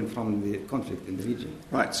suffering from the conflict in the region.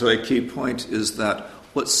 Right. So a key point is that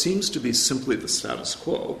what seems to be simply the status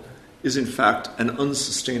quo is, in fact, an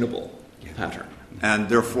unsustainable pattern. And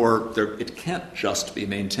therefore, it can't just be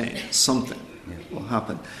maintained. Something will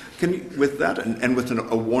happen. Can you, with that, and with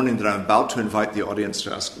a warning that I'm about to invite the audience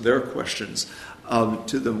to ask their questions,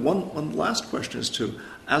 to them, one last question is to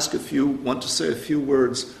ask if you want to say a few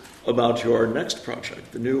words about your next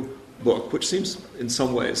project, the new book, which seems in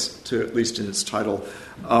some ways, to at least in its title,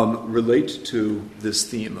 relate to this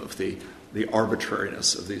theme of the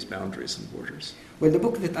arbitrariness of these boundaries and borders. Well, the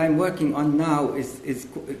book that I'm working on now is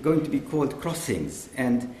going to be called Crossings,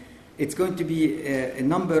 and it's going to be a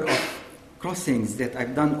number of crossings that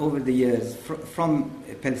I've done over the years from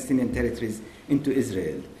Palestinian territories into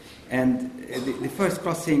Israel. And the first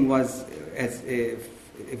crossing was as a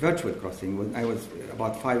virtual crossing when I was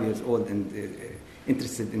about 5 years old and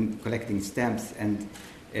interested in collecting stamps, and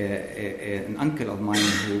an uncle of mine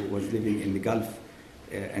who was living in the Gulf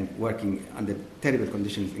and working under terrible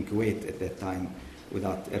conditions in Kuwait at that time,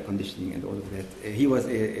 without air conditioning and all of that. He was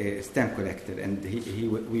a stamp collector, and he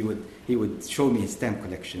would show me his stamp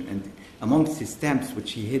collection. And amongst his stamps,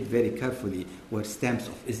 which he hid very carefully, were stamps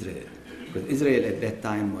of Israel. Because Israel at that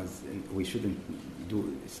time we shouldn't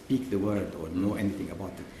speak the word or know anything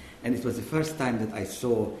about it. And it was the first time that I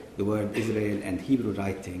saw the word Israel and Hebrew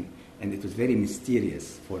writing, and it was very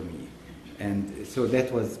mysterious for me. And so that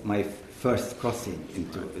was my first crossing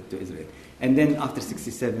into Israel. And then after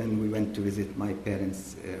 1967, we went to visit my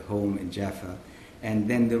parents' home in Jaffa. And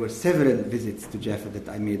then there were several visits to Jaffa that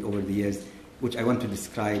I made over the years, which I want to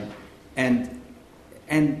describe, and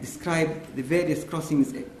describe the various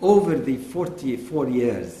crossings over the 44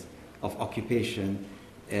 years of occupation,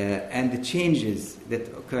 and the changes that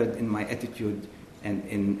occurred in my attitude and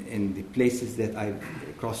in the places that I've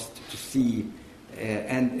crossed to see,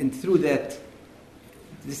 and through that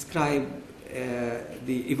describe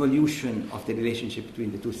the evolution of the relationship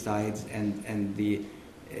between the two sides and the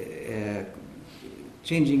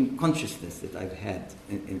changing consciousness that I've had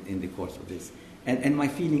in the course of this, and my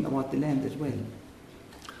feeling about the land as well.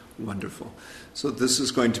 Wonderful. So this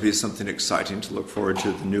is going to be something exciting to look forward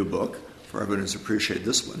to, the new book, for everyone who's appreciated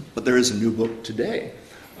this one. But there is a new book today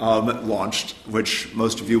launched, which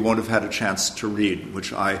most of you won't have had a chance to read,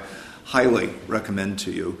 which I highly recommend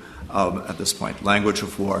to you at this point, Language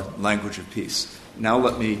of War, Language of Peace. Now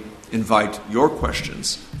let me invite your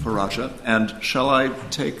questions for Raja, and shall I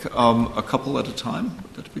take a couple at a time?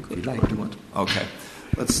 Would that be good? Like. Or do you want? Okay.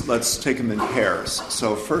 Let's take them in pairs.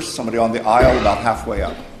 So first, somebody on the aisle about halfway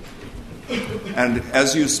up. And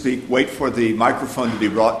as you speak, wait for the microphone to be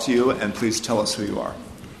brought to you, and please tell us who you are.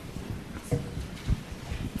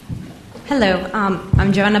 Hello,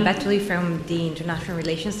 I'm Joanna Betley from the International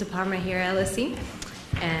Relations Department here at LSE.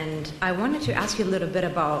 And I wanted to ask you a little bit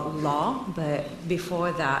about law, but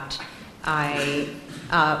before that, I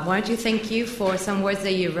wanted to thank you for some words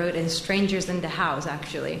that you wrote in Strangers in the House,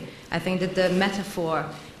 actually. I think that the metaphor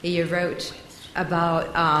that you wrote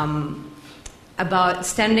about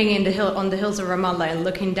standing on the hills of Ramallah and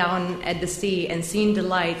looking down at the sea and seeing the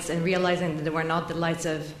lights and realizing that they were not the lights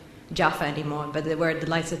of Jaffa anymore, but they were the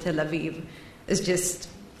lights of Tel Aviv, is just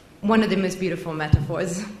one of the most beautiful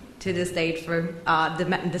metaphors to this date for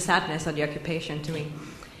the sadness of the occupation to me.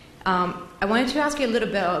 I wanted to ask you a little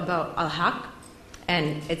bit about al-Haq,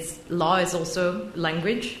 and its law is also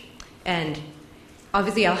language, and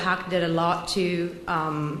obviously al-Haq did a lot to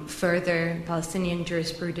further Palestinian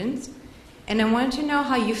jurisprudence, and I wanted to know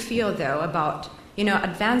how you feel, though, about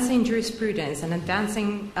advancing jurisprudence and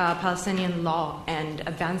advancing Palestinian law and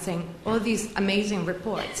advancing all these amazing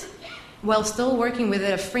reports, while still working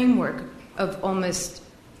within a framework of almost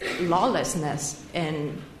lawlessness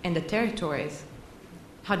in the territories.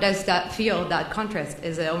 How does that feel, that contrast?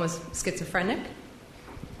 Is it almost schizophrenic?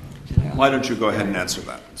 Why don't you go ahead and answer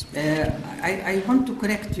that? I want to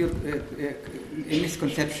correct your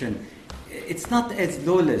misconception. It's not as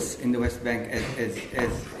lawless in the West Bank as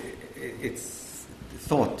it's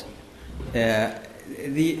thought.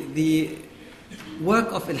 The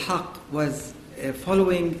work of al-Haq was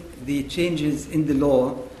following the changes in the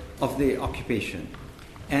law of the occupation.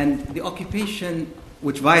 And the occupation,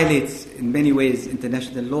 which violates in many ways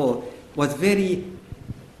international law, was very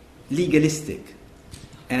legalistic.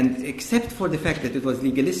 And except for the fact that it was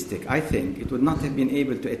legalistic, I think it would not have been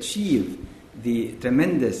able to achieve the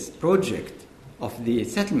tremendous project of the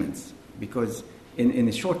settlements, because in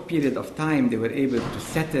a short period of time they were able to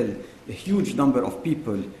settle a huge number of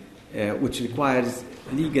people, which requires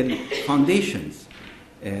legal foundations.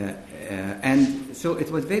 And so it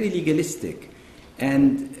was very legalistic.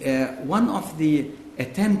 And one of the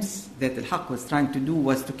attempts that al-Haq was trying to do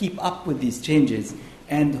was to keep up with these changes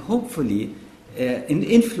and hopefully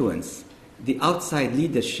influence the outside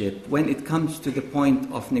leadership when it comes to the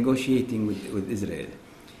point of negotiating with Israel.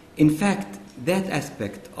 In fact, that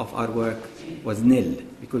aspect of our work was nil,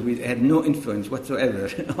 because we had no influence whatsoever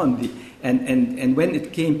on the... And when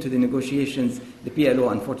it came to the negotiations, the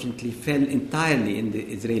PLO unfortunately fell entirely in the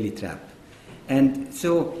Israeli trap. And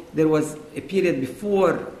so there was a period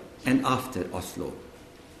before and after Oslo.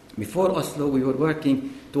 Before Oslo, we were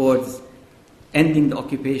working towards ending the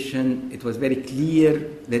occupation. It was very clear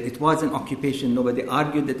that it was an occupation. Nobody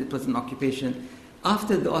argued that it was an occupation.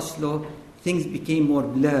 After the Oslo, things became more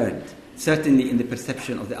blurred, certainly in the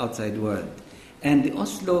perception of the outside world. And the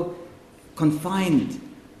Oslo confined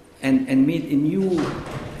and made a new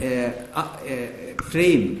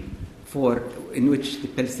frame in which the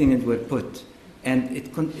Palestinians were put. And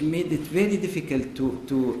it made it very difficult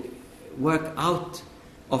to work out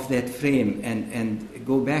of that frame and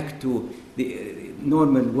go back to the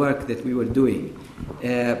normal work that we were doing.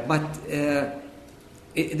 But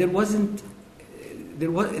there was in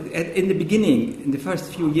the beginning, in the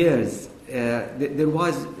first few years, there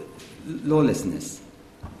was lawlessness.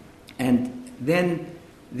 And then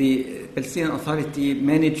the Palestinian Authority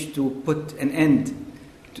managed to put an end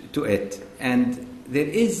to it. And there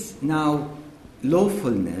is now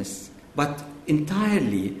lawfulness, but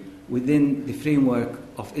entirely within the framework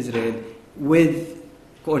of Israel, with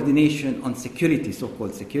coordination on security,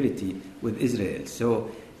 so-called security, with Israel. So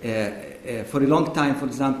for a long time, for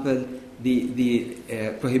example, the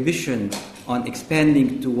prohibition on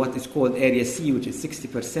expanding to what is called Area C, which is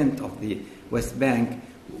 60% of the West Bank,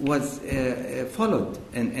 was followed,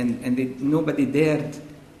 and nobody dared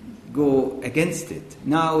go against it.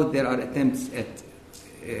 Now there are attempts at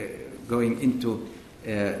going into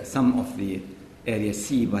some of the Area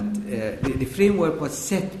C, but the framework was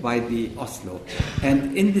set by the Oslo.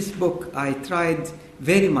 And in this book, I tried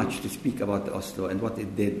very much to speak about the Oslo and what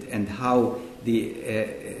it did, and how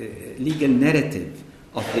the legal narrative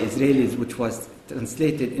of the Israelis, which was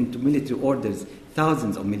translated into military orders,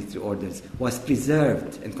 thousands of military orders, was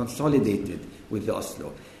preserved and consolidated with the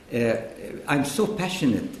Oslo. I'm so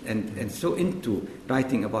passionate and so into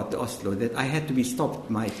writing about the Oslo that I had to be stopped.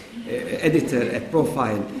 My editor at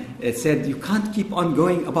Profile said, "You can't keep on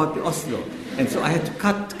going about the Oslo." And so I had to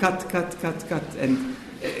cut. And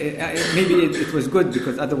maybe it was good,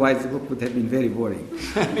 because otherwise the book would have been very boring.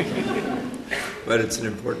 But it's an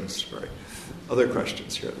important story. Other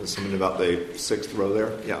questions here? There's something about the 6th row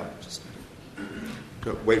there. Yeah, just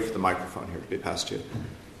wait for the microphone here to be passed to you.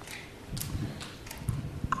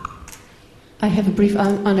 I have a brief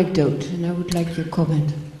anecdote, and I would like your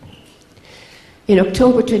comment. In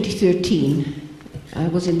October 2013, I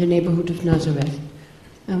was in the neighborhood of Nazareth,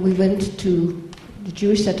 and we went to the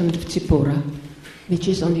Jewish settlement of Tzipora, which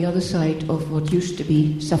is on the other side of what used to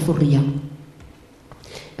be Saforia.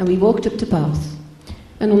 And we walked up the path,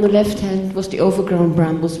 and on the left hand was the overgrown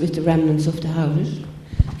brambles with the remnants of the houses,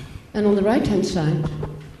 and on the right hand side,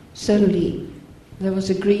 suddenly there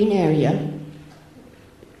was a green area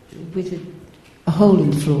with a hole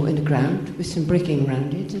in the floor in the ground with some bricking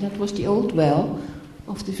around it, and that was the old well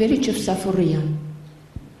of the village of Saforia.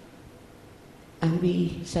 And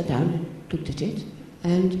we sat down and looked at it,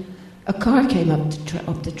 and a car came up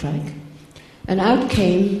the track, and out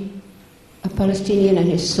came a Palestinian and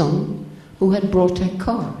his son who had brought their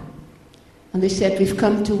car. And they said, "We've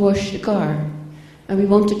come to wash the car, and we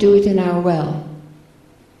want to do it in our well."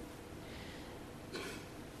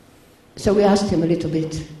 So we asked him a little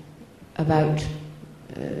bit about,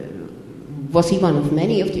 was he one of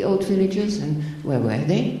many of the old villagers, and where were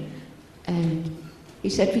they? And he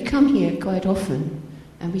said, "We come here quite often,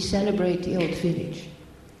 and we celebrate the old village."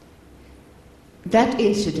 That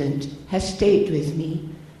incident has stayed with me,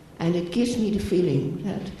 and it gives me the feeling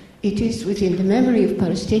that it is within the memory of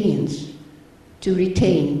Palestinians to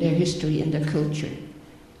retain their history and their culture.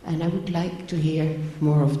 And I would like to hear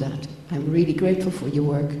more of that. I'm really grateful for your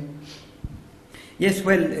work. Yes,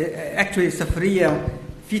 well, actually, Safaria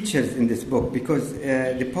features in this book because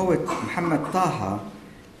the poet Muhammad Taha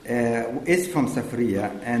is from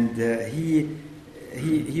Safaria, and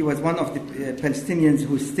he was one of the Palestinians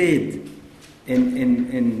who stayed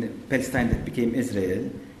in Palestine that became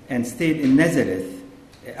Israel, and stayed in Nazareth,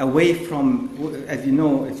 away from, as you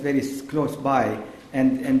know, it's very close by,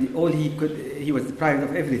 and all he was deprived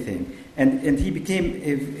of everything, and he became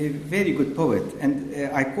a very good poet, and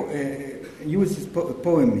I use his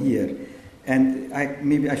poem here, and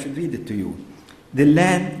maybe I should read it to you.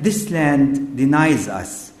 This land denies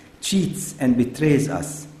us, cheats and betrays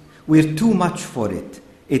us. We're too much for it.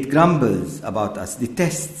 It grumbles about us,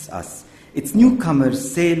 detests us. Its newcomers,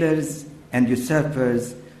 sailors and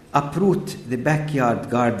usurpers uproot the backyard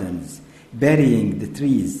gardens, burying the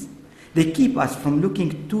trees. They keep us from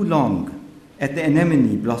looking too long at the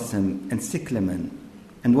anemone blossom and cyclamen,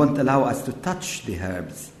 and won't allow us to touch the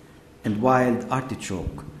herbs and wild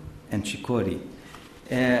artichoke and chicory.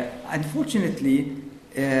 Unfortunately,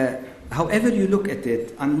 however you look at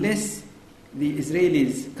it, unless the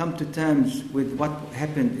Israelis come to terms with what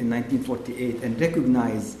happened in 1948 and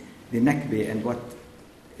recognize the Nakba and what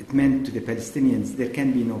it meant to the Palestinians, there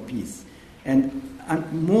can be no peace. And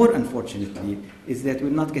more unfortunately is that we're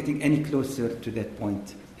not getting any closer to that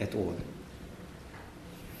point at all.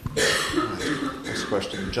 Next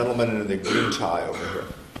question. Gentleman in the green tie over here.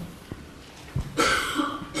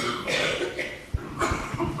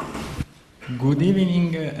 Good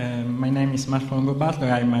evening. My name is Marco Longobardo.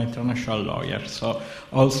 I'm an international lawyer. So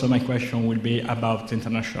also my question will be about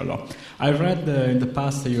international law. I read in the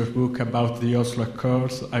past your book about the Oslo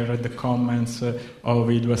Accords. I read the comments of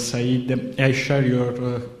Edward Said. I share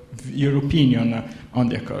your opinion on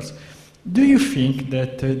the Accords. Do you think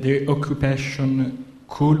that the occupation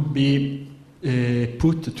could be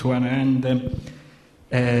put to an end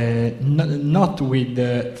not with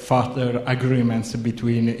further agreements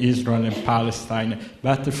between Israel and Palestine,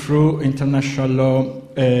 but through international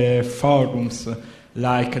law forums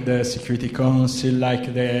like the Security Council,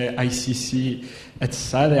 like the ICC,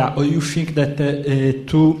 etc.? Or you think that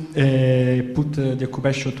to put the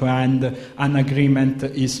occupation to end, an agreement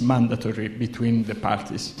is mandatory between the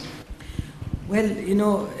parties? Well, you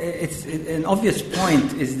know, it's an obvious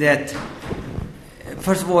point is that,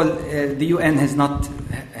 first of all, the UN has not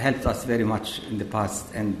helped us very much in the past,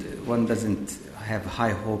 and one doesn't have high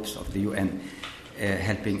hopes of the UN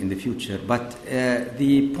helping in the future. But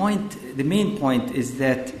the main point is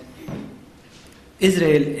that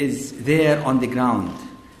Israel is there on the ground,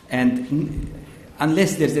 and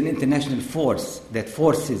unless there's an international force that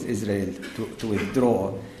forces Israel to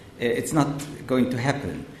withdraw, it's not going to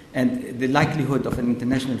happen. And the likelihood of an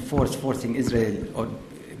international force forcing Israel or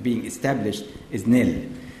being established is nil.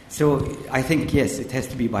 So I think, yes, it has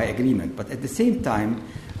to be by agreement. But at the same time,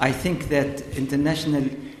 I think that international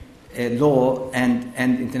law and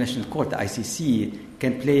international court, the ICC,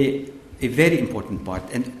 can play a very important part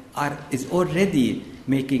and is already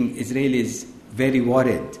making Israelis very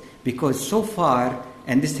worried, because so far,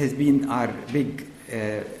 and this has been our big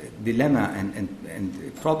dilemma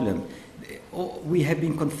and problem, we have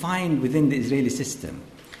been confined within the Israeli system.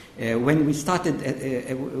 When we started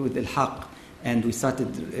with Al-Haq, and we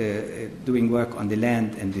started doing work on the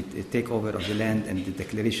land and the takeover of the land and the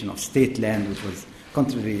declaration of state land, which was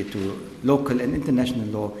contrary to local and international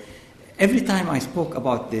law, every time I spoke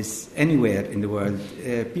about this anywhere in the world,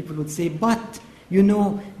 people would say, but, you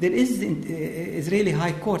know, there is the Israeli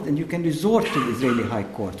High Court and you can resort to the Israeli High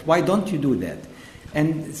Court. Why don't you do that?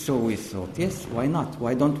 And so we thought, yes, why not?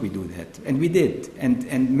 Why don't we do that? And we did.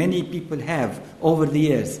 And many people have over the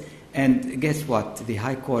years. And guess what? The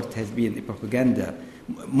High Court has been a propaganda,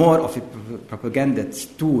 more of a propaganda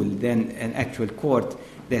tool than an actual court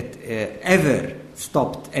that ever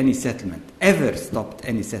stopped any settlement, And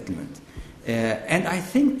I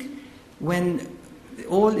think when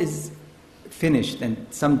all is finished, and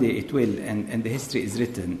someday it will, and the history is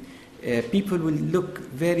written, people will look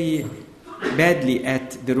very badly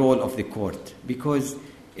at the role of the court, because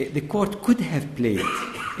the court could have played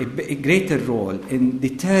a greater role in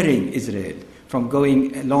deterring Israel from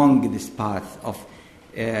going along this path of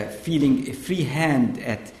feeling a free hand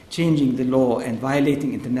at changing the law and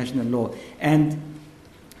violating international law and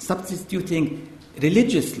substituting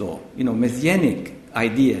religious law, messianic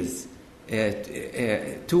ideas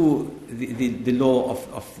to the law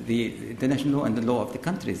of the international law and the law of the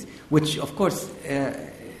countries, which, of course,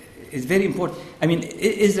 is very important. I mean,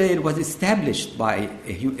 Israel was established by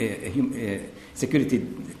a Security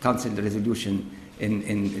Council resolution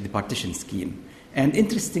in the partition scheme. And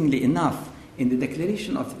interestingly enough, in the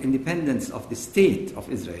Declaration of Independence of the State of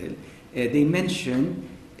Israel, they mention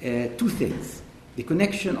two things: the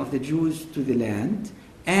connection of the Jews to the land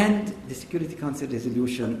and the Security Council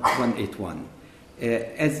Resolution 181.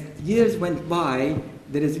 As years went by,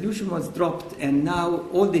 the resolution was dropped, and now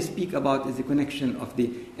all they speak about is the connection of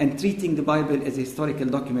and treating the Bible as a historical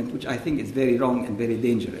document, which I think is very wrong and very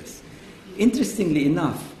dangerous. Interestingly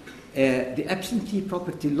enough, the absentee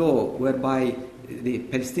property law, whereby the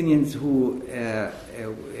Palestinians who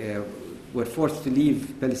were forced to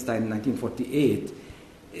leave Palestine in 1948,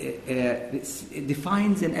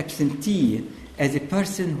 defines an absentee as a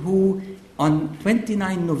person who, on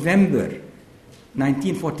 29 November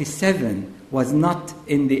 1947, was not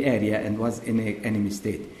in the area and was in an enemy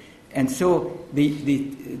state. And so the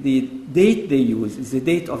date they use is the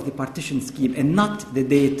date of the partition scheme and not the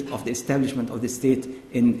date of the establishment of the state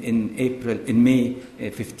in May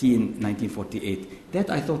 15, 1948. That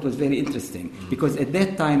I thought was very interesting, because at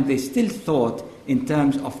that time they still thought in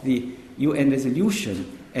terms of the UN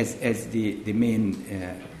resolution as the main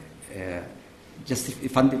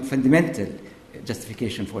fundamental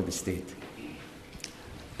justification for the state.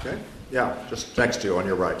 Okay. Yeah, just next to you on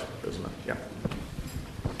your right, isn't it? Yeah.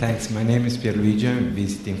 Thanks. My name is Pierluigi. I'm a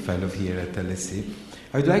visiting fellow here at LSE.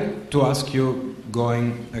 I'd like to ask you,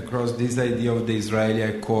 going across this idea of the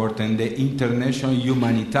Israeli court and the international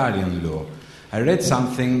humanitarian law. I read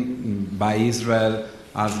something by Israel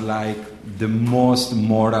as like the most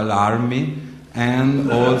moral army,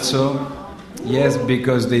 and also, yes,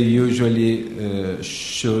 because they usually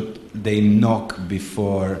they knock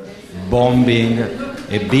before bombing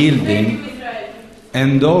a building.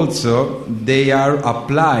 And also, they are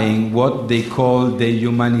applying what they call the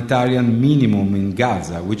humanitarian minimum in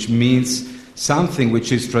Gaza, which means something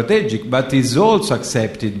which is strategic, but is also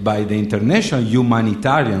accepted by the international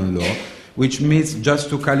humanitarian law, which means just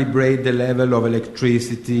to calibrate the level of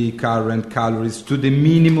electricity, current, calories to the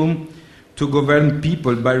minimum to govern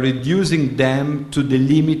people by reducing them to the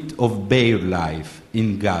limit of bare life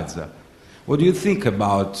in Gaza. What do you think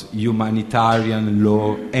about humanitarian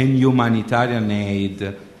law and humanitarian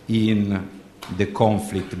aid in the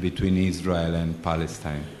conflict between Israel and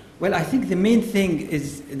Palestine? Well, I think the main thing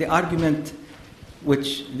is the argument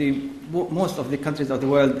which most of the countries of the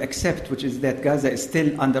world accept, which is that Gaza is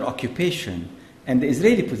still under occupation, and the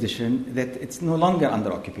Israeli position that it's no longer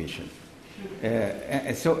under occupation.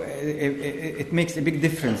 So it makes a big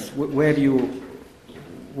difference where you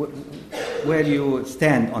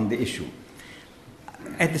stand on the issue.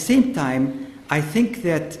 At the same time, I think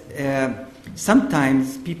that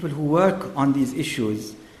sometimes people who work on these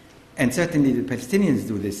issues, and certainly the Palestinians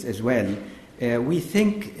do this as well, we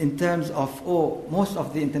think in terms of, most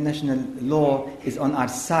of the international law is on our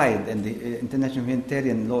side, and the international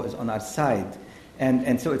humanitarian law is on our side,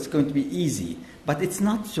 and so it's going to be easy. But it's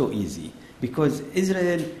not so easy, because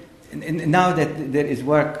Israel, now that there is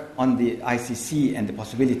work on the ICC and the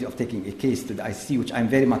possibility of taking a case to the ICC, which I'm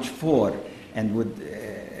very much for, and would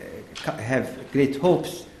have great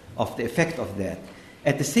hopes of the effect of that.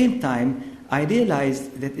 At the same time, I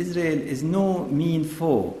realized that Israel is no mean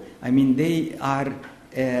foe. I mean, they are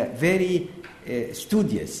very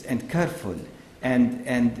studious and careful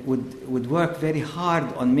and would work very hard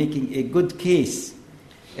on making a good case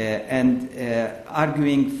and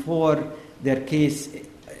arguing for their case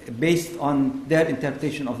based on their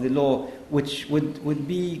interpretation of the law, which would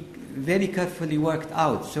be very carefully worked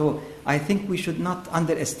out. So I think we should not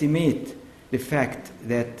underestimate the fact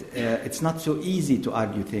that it's not so easy to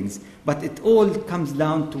argue things, but it all comes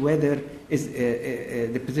down to whether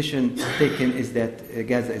the position taken is that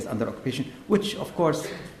Gaza is under occupation, which of course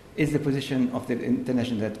is the position of the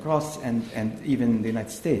International Red Cross and even the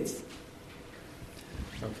United States.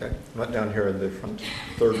 Okay, right down here in the front,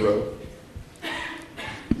 third row.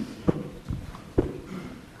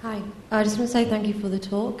 Hi, I just want to say thank you for the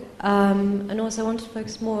talk, and also I want to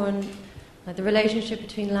focus more on the relationship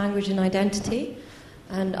between language and identity,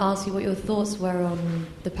 and ask you what your thoughts were on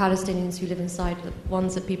the Palestinians who live inside, the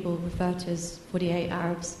ones that people refer to as 48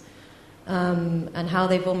 Arabs, and how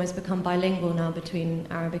they've almost become bilingual now between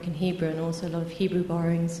Arabic and Hebrew, and also a lot of Hebrew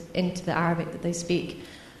borrowings into the Arabic that they speak,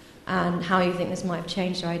 and how you think this might have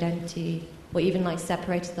changed their identity, or even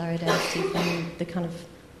separated their identity from the kind of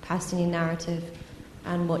Palestinian narrative,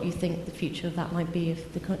 and what you think the future of that might be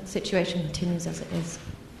if the situation continues as it is.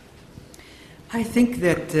 I think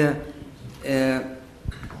that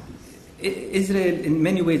Israel in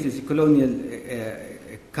many ways is a colonial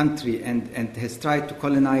country and has tried to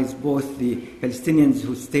colonize both the Palestinians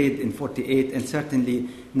who stayed in 48 and certainly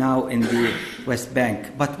now in the West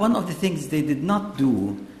Bank. But one of the things they did not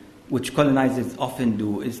do, which colonizers often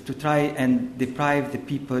do, is to try and deprive the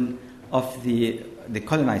people of the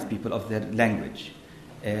colonized people of their language.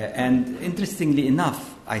 And interestingly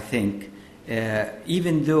enough, I think,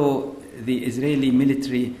 even though the Israeli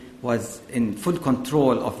military was in full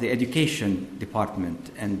control of the education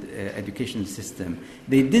department and educational system,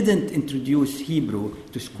 they didn't introduce Hebrew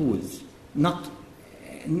to schools.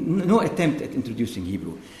 No attempt at introducing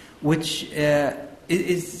Hebrew, which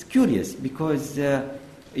is curious because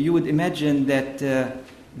you would imagine that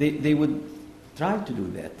they would try to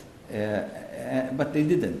do that, but they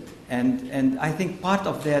didn't. And I think part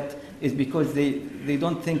of that is because they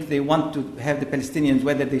don't think they want to have the Palestinians,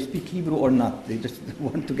 whether they speak Hebrew or not. They just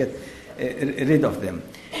want to get rid of them.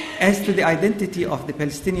 As to the identity of the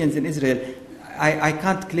Palestinians in Israel, I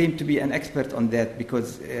can't claim to be an expert on that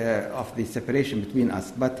because of the separation between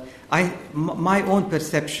us. But my own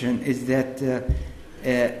perception is that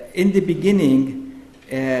in the beginning,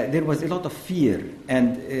 there was a lot of fear.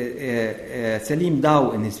 And Salim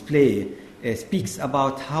Dow, in his play, speaks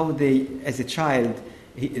about how they, as a child,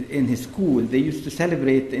 in his school, they used to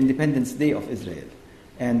celebrate the Independence Day of Israel.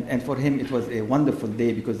 And for him, it was a wonderful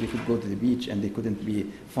day because they could go to the beach and they couldn't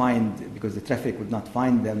be fined because the traffic would not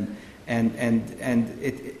find them. And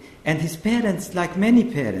his parents, like many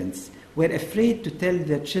parents, were afraid to tell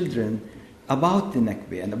their children about the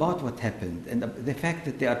Nakba and about what happened and the fact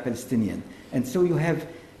that they are Palestinian. And so you have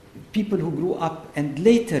people who grew up and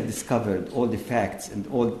later discovered all the facts and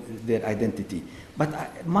all their identity.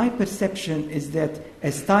 But my perception is that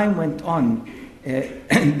as time went on,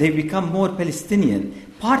 they become more Palestinian,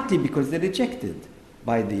 partly because they're rejected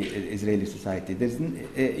by the Israeli society.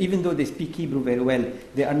 Even though they speak Hebrew very well,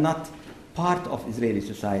 they are not part of Israeli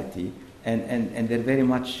society, and they're very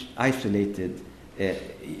much isolated,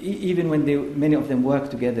 even when many of them work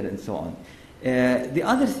together and so on. The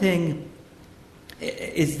other thing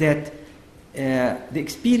is that the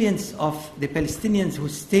experience of the Palestinians who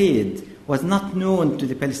stayed was not known to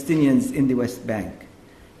the Palestinians in the West Bank.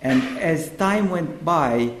 And as time went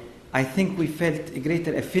by, I think we felt a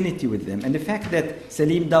greater affinity with them. And the fact that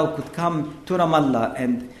Salim Dow could come to Ramallah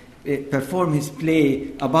and perform his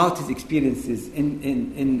play about his experiences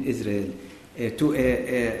in Israel to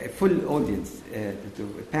a full audience, to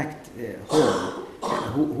a packed hall,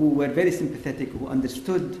 who were very sympathetic, who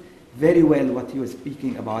understood very well what he was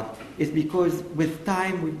speaking about, is because with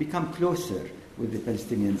time we've become closer with the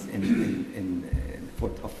Palestinians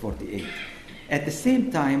of 48. At the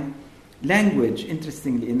same time, language,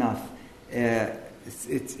 interestingly enough,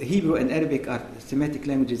 it's Hebrew and Arabic are Semitic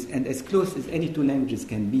languages and as close as any two languages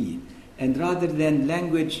can be. And rather than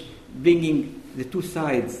language bringing the two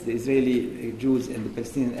sides, the Israeli Jews and the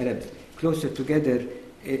Palestinian Arabs, closer together,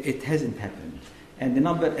 it hasn't happened. And the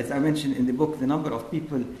number, as I mentioned in the book, the number of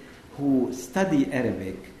people who study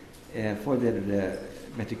Arabic for their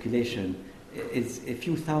matriculation is a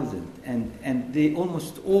few thousand, and they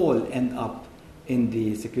almost all end up in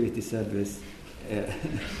the security service,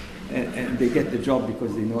 and they get the job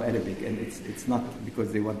because they know Arabic, and it's not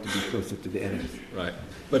because they want to be closer to the Arabs. Right.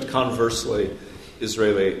 But conversely,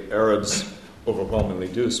 Israeli Arabs overwhelmingly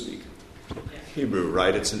do speak Hebrew,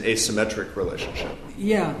 right? It's an asymmetric relationship.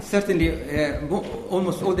 Yeah, certainly.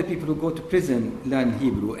 Almost all the people who go to prison learn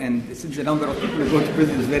Hebrew, and since the number of people who go to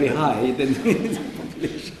prison is very high, then the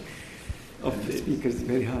population of the speakers is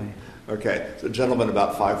very high. Okay, so gentleman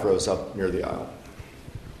about 5 rows up near the aisle.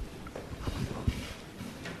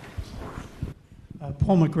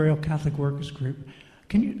 Paul McGrail, Catholic Workers Group.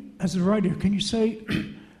 Can you, as a writer, can you say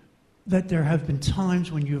that there have been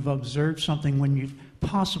times when you've observed something when you've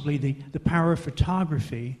possibly the power of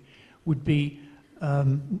photography would be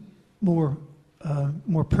more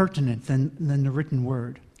pertinent than the written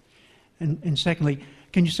word? And secondly,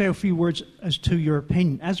 can you say a few words as to your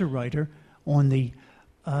opinion as a writer on the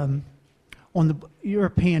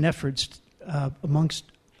European efforts amongst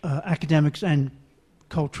academics and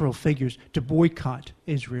cultural figures to boycott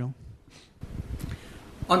Israel?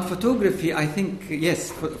 On photography, I think,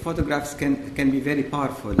 yes, photographs can be very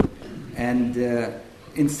powerful. And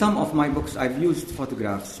in some of my books, I've used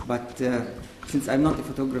photographs, but since I'm not a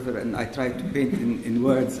photographer and I try to paint in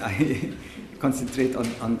words, I concentrate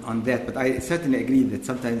on that. But I certainly agree that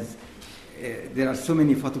sometimes there are so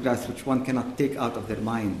many photographs which one cannot take out of their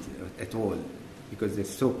mind at all, because they're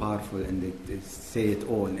so powerful and they say it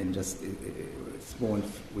all in just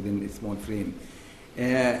within a small frame.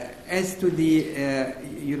 As to the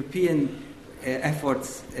European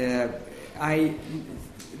efforts, I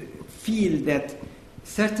feel that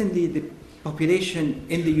certainly the population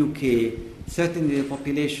in the UK, certainly the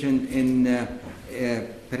population in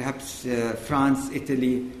perhaps France,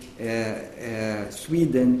 Italy,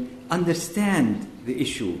 Sweden, understand the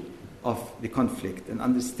issue of the conflict and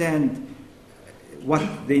understand what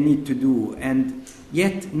they need to do, and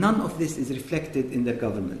yet none of this is reflected in their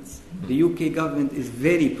governments. The UK government is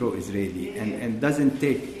very pro-Israeli and doesn't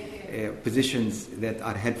take positions that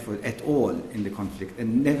are helpful at all in the conflict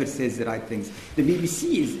and never says the right things. The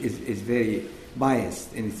BBC is very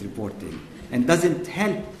biased in its reporting and doesn't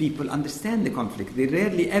help people understand the conflict. They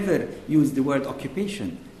rarely ever use the word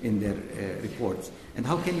occupation in their reports. And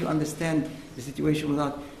how can you understand the situation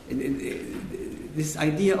without... This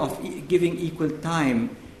idea of giving equal time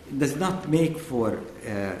does not make for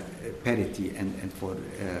parity and for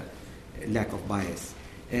lack of bias.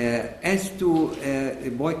 As to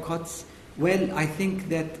boycotts, well, I think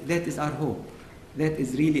that is our hope. That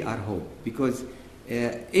is really our hope, because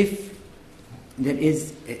if there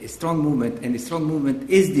is a strong movement, and a strong movement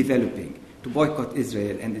is developing to boycott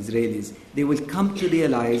Israel and Israelis, they will come to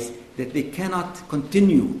realize that they cannot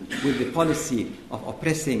continue with the policy of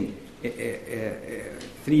oppressing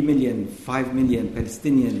 3 million, 5 million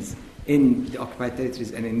Palestinians in the occupied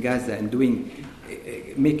territories and in Gaza, and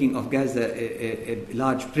making of Gaza a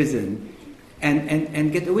large prison,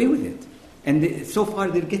 and get away with it. And so far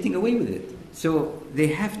they're getting away with it. So they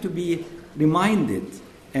have to be reminded,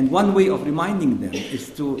 and one way of reminding them is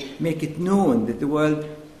to make it known that the world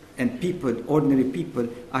and people, ordinary people,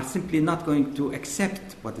 are simply not going to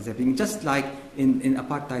accept what is happening. Just like in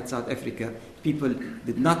apartheid South Africa, people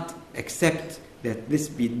did not accept that this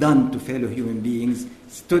be done to fellow human beings,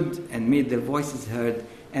 stood and made their voices heard,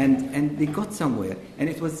 and they got somewhere. And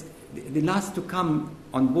it was the last to come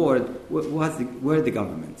on board were the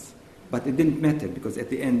governments. But it didn't matter, because at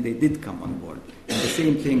the end they did come on board. And the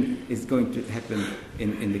same thing is going to happen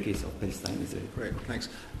in the case of Palestine and Israel. Great, thanks.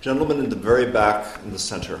 Gentleman in the very back in the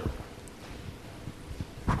center.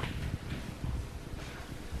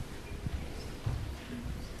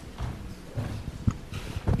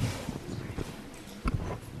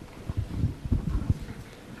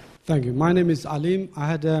 Thank you. My name is Alim. I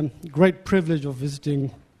had a great privilege of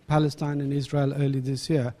visiting Palestine and Israel early this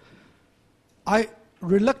year. I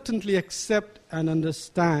reluctantly accept and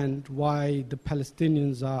understand why the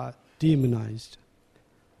Palestinians are demonized.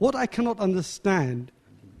 What I cannot understand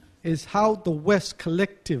is how the West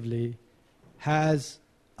collectively has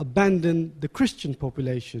abandoned the Christian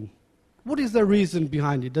population. What is the reason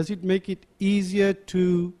behind it? Does it make it easier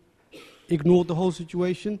to ignore the whole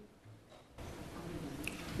situation?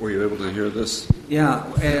 Were you able to hear this? Yeah,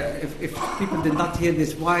 if people did not hear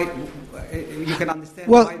this, why you can understand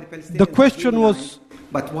well, why the Palestinians... the question was...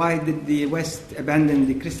 But why did the West abandon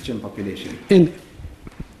the Christian population?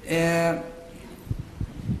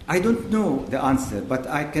 I don't know the answer, but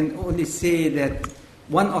I can only say that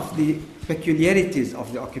one of the peculiarities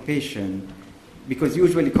of the occupation, because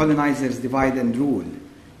usually colonizers divide and rule,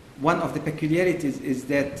 one of the peculiarities is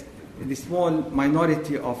that the small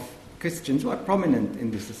minority of Christians who are prominent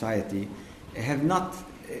in the society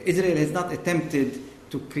Israel has not attempted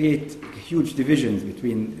to create huge divisions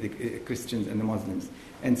between the Christians and the Muslims.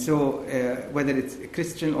 And so whether it's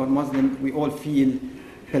Christian or Muslim, we all feel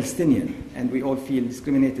Palestinian, and we all feel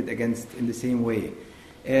discriminated against in the same way.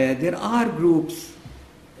 There are groups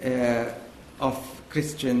of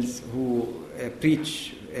Christians who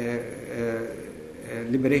preach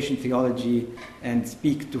liberation theology and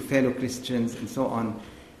speak to fellow Christians and so on.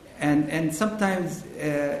 And sometimes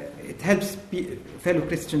it helps fellow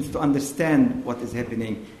Christians to understand what is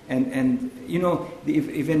happening. And you know, the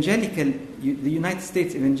United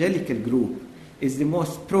States evangelical group is the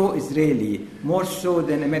most pro-Israeli, more so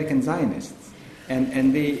than American Zionists.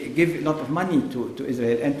 And they give a lot of money to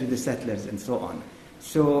Israel and to the settlers and so on.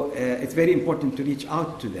 So it's very important to reach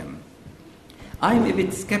out to them. I'm a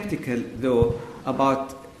bit skeptical, though,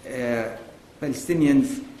 about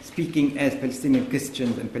Palestinians speaking as Palestinian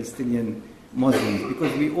Christians and Palestinian Muslims,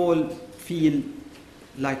 because we all feel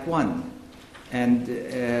like one. And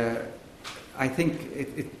I think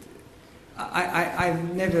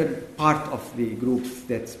I'm never part of the groups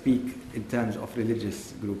that speak in terms of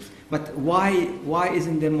religious groups. But why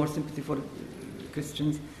isn't there more sympathy for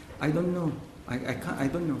Christians? I don't know. I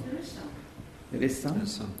don't know. There is some? There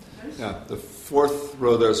is some. Yeah, the fourth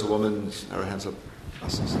row, there's a woman, her hands up.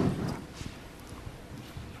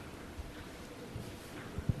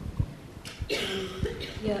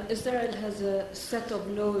 Yeah, Israel has a set of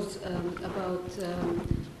laws about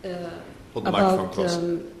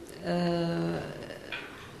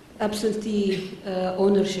absentee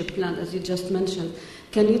ownership land, as you just mentioned.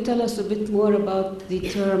 Can you tell us a bit more about the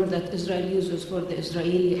term that Israel uses for the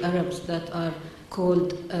Israeli Arabs that are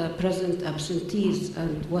called present absentees,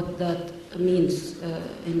 and what that means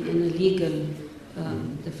in a legal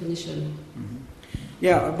definition? Mm-hmm.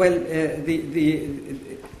 Yeah, well,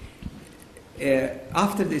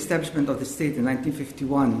 after the establishment of the state in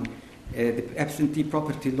 1951, the absentee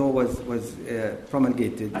property law was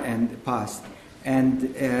promulgated and passed,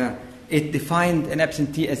 and it defined an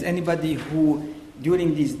absentee as anybody who,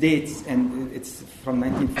 during these dates, and it's from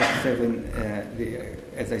 1947,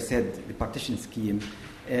 as I said, the partition scheme,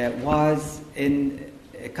 was in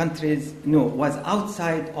was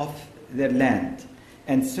outside of their land.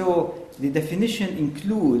 And so the definition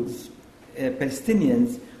includes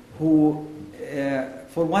Palestinians who,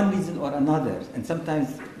 for one reason or another, and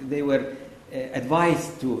sometimes they were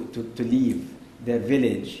advised to leave their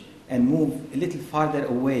village and move a little farther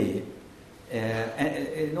away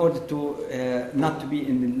in order to not to be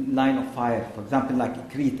in the line of fire. For example,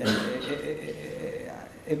 like Crete and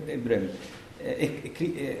Ibram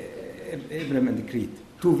and Crete,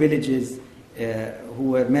 two villages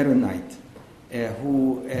who were Maronite,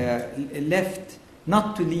 who left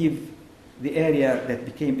not to leave the area that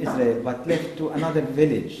became Israel, but left to another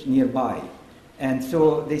village nearby. And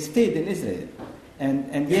so they stayed in Israel,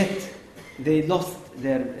 and yet they lost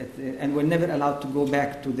and were never allowed to go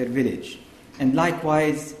back to their village. And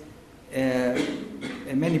likewise,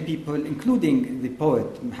 many people, including the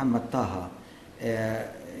poet Muhammad Taha,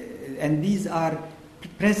 and these are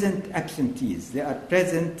present absentees. They are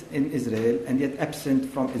present in Israel and yet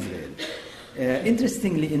absent from Israel.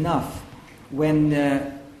 Interestingly enough, when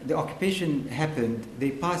the occupation happened,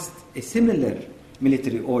 they passed a similar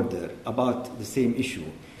military order about the same issue.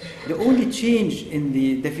 The only change in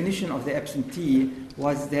the definition of the absentee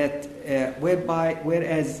was that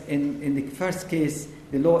whereas in the first case,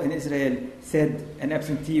 the law in Israel said an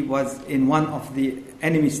absentee was in one of the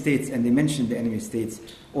enemy states, and they mentioned the enemy states,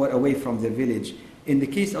 or away from their village. In the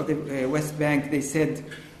case of the West Bank, they said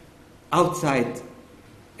outside,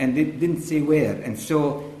 and they didn't say where. And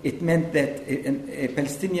so it meant that a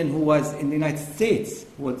Palestinian who was in the United States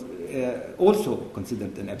was also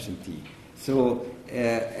considered an absentee. So,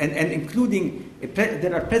 and including,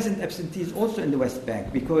 there are present absentees also in the West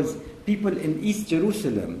Bank, because people in East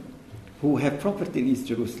Jerusalem who have property in East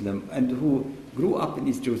Jerusalem and who grew up in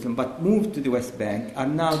East Jerusalem but moved to the West Bank are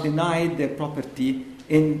now denied their property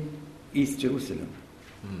in East Jerusalem.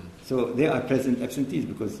 So they are present absentees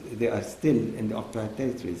because they are still in the occupied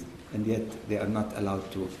territories, and yet they are not allowed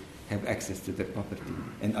to have access to their property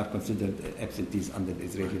and are considered absentees under the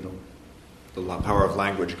Israeli law. The power of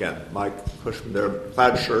language again. Mike Cushman, their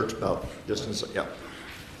plaid shirt, about distance, yeah.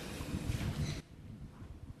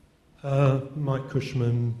 Mike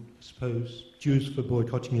Cushman, I suppose, Jews for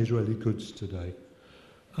boycotting Israeli goods today.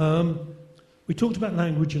 We talked about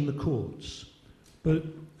language in the courts, but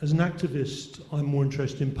as an activist, I'm more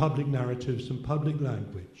interested in public narratives and public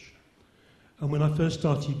language. And when I first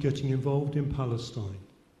started getting involved in Palestine,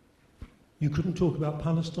 you couldn't talk about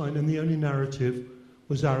Palestine, and the only narrative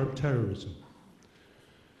was Arab terrorism.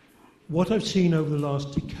 What I've seen over the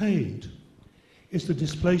last decade is the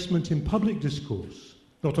displacement in public discourse,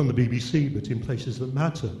 not on the BBC, but in places that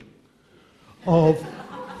matter, of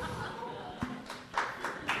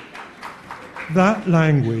that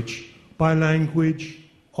language by language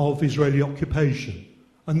of Israeli occupation,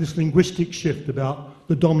 and this linguistic shift about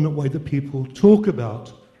the dominant way that people talk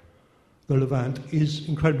about the Levant is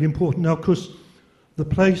incredibly important. Now, of course, the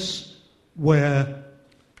place where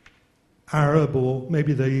Arab, or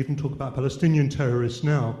maybe they even talk about Palestinian terrorists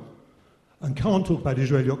now, and can't talk about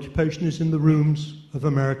Israeli occupation is in the rooms of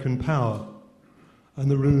American power and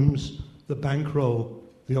the rooms that bankroll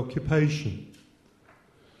the occupation.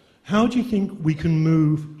 How do you think we can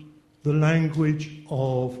move the language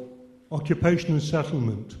of occupation and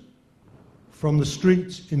settlement from the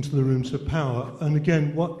streets into the rooms of power? And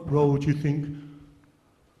again, what role do you think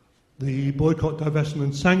the boycott,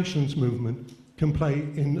 divestment, sanctions movement can play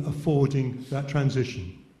in affording that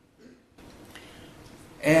transition?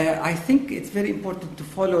 I think it's very important to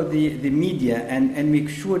follow the media and make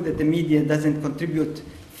sure that the media doesn't contribute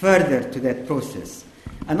further to that process.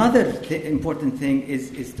 Another important thing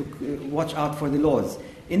is to watch out for the laws.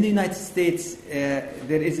 In the United States,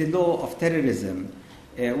 there is a law of terrorism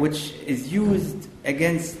which is used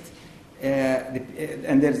against,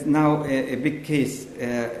 and there's now a big case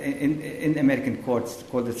in American courts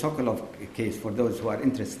called the Sokolov case, for those who are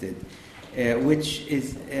interested, which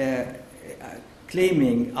is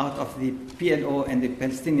claiming out of the PLO and the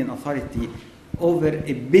Palestinian Authority over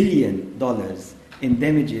 $1 billion in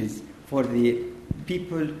damages for the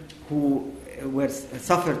people who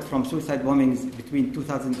suffered from suicide bombings between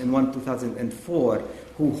 2001-2004,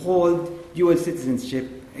 who hold dual citizenship,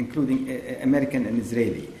 including American and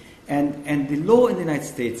Israeli. And the law in the United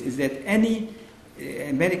States is that any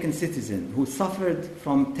American citizen who suffered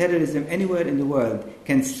from terrorism anywhere in the world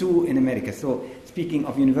can sue in America. So, speaking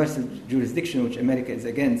of universal jurisdiction, which America is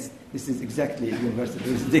against, this is exactly universal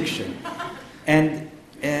jurisdiction. And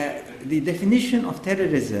the definition of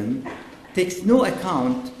terrorism takes no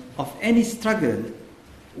account of any struggle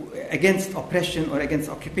against oppression or against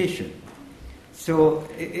occupation. So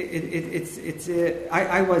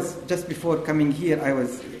I was, just before coming here, I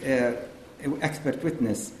was an expert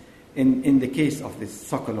witness in the case of this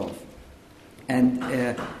Sokolov. And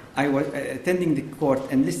I was attending the court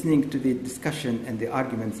and listening to the discussion and the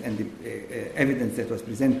arguments and the evidence that was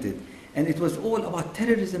presented. And it was all about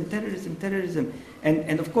terrorism.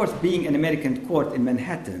 And of course, being an American court in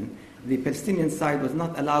Manhattan, the Palestinian side was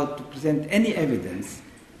not allowed to present any evidence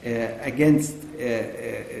against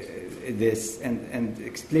this, and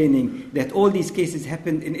explaining that all these cases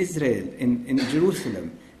happened in Israel, in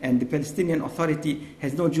Jerusalem, and the Palestinian Authority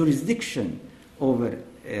has no jurisdiction over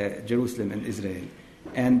Jerusalem and Israel,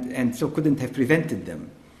 and so couldn't have prevented them.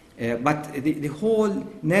 But the whole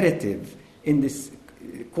narrative in this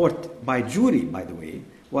court by jury, by the way,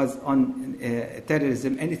 was on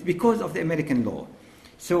terrorism, and it's because of the American law.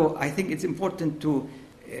 So I think it's important to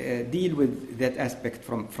deal with that aspect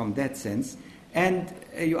from that sense. And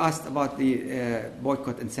you asked about the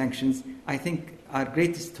boycott and sanctions. I think our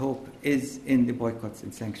greatest hope is in the boycotts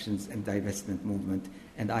and sanctions and divestment movement,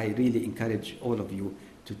 and I really encourage all of you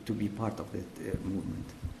to be part of that movement.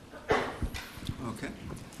 Okay.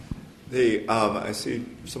 I see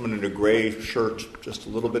someone in a gray shirt just a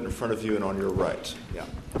little bit in front of you and on your right. Yeah.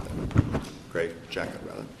 Gray jacket,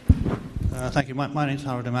 rather. Thank you. My name is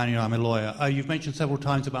Howard Emanuel. I'm a lawyer. You've mentioned several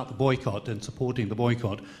times about the boycott and supporting the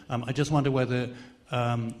boycott. I just wonder whether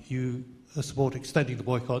you support extending the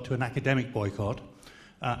boycott to an academic boycott.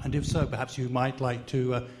 And if so, perhaps you might like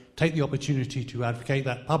to take the opportunity to advocate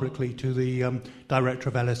that publicly to the director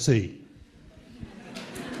of LSE.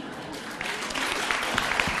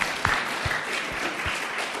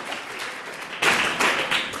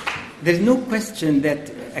 There's no question that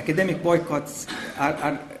academic boycotts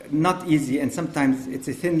are not easy, and sometimes it's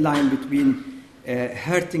a thin line between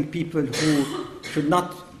hurting people who should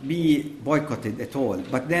not be boycotted at all.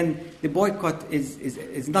 But then the boycott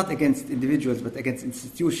is not against individuals but against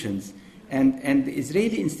institutions. And the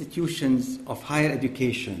Israeli institutions of higher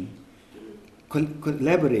education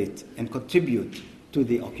collaborate and contribute to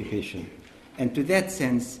the occupation. And to that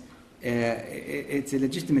sense, it's a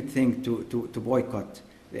legitimate thing to boycott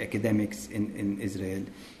the academics in Israel,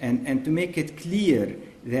 and to make it clear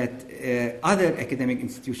that other academic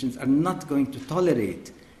institutions are not going to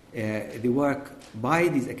tolerate the work by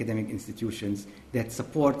these academic institutions that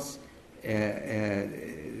supports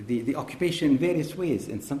the occupation in various ways,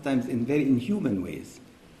 and sometimes in very inhuman ways.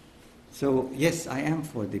 So, yes, I am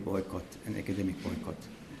for the boycott, an academic boycott.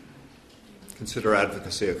 Consider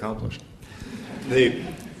advocacy accomplished.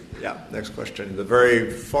 Next question. The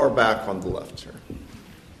very far back on the left here.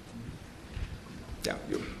 Yeah,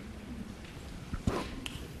 you.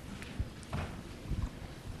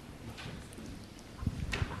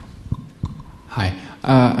 Hi.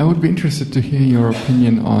 I would be interested to hear your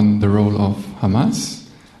opinion on the role of Hamas,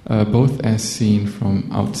 both as seen from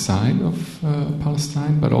outside of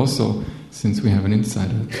Palestine, but also, since we have an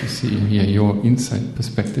insider, to see and hear your inside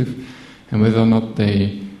perspective, and whether or not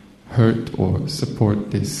they hurt or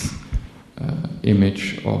support this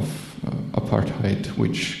image of apartheid,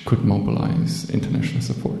 which could mobilize international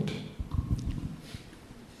support.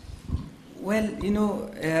 Well,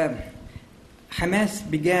 Hamas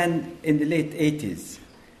began in the late 80s,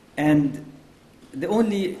 and the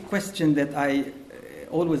only question that I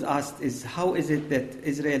always asked is, how is it that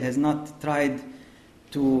Israel has not tried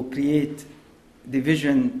to create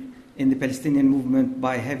division in the Palestinian movement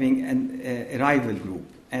by having a rival group?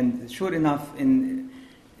 And sure enough, in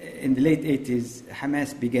the late 80s,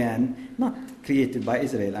 Hamas began, not created by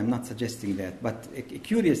Israel, I'm not suggesting that, but a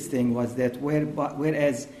curious thing was that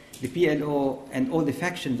whereas the PLO and all the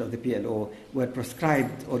factions of the PLO were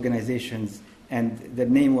proscribed organizations, and their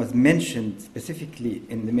name was mentioned specifically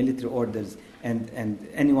in the military orders, and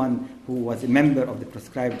anyone who was a member of the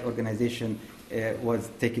proscribed organization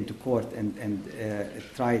was taken to court and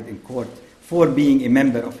tried in court for being a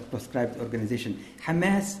member of a proscribed organization.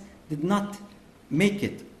 Hamas did not make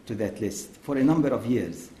it to that list for a number of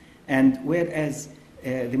years. And whereas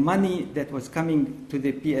the money that was coming to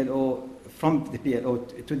the PLO, from the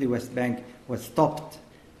PLO to the West Bank, was stopped,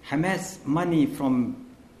 Hamas money from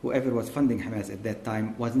whoever was funding Hamas at that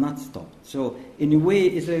time was not stopped. So in a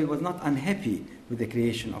way, Israel was not unhappy with the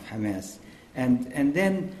creation of Hamas. And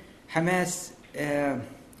then Hamas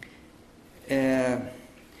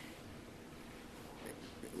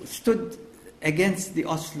stood against the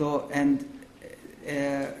Oslo, and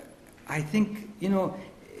I think,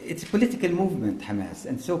 it's a political movement, Hamas,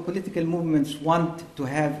 and so political movements want to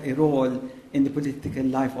have a role in the political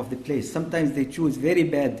life of the place. Sometimes they choose very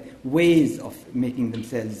bad ways of making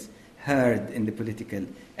themselves heard in the political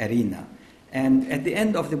arena. And at the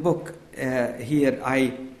end of the book here,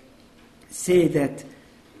 I say that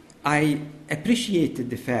I appreciated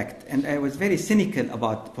the fact, and I was very cynical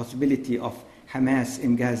about the possibility of Hamas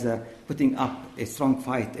in Gaza putting up a strong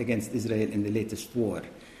fight against Israel in the latest war,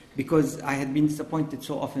 because I had been disappointed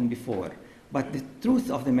so often before. But the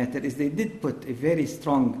truth of the matter is they did put a very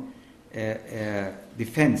strong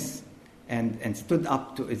defense and stood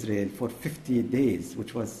up to Israel for 50 days,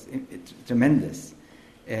 which was tremendous.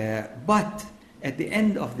 But at the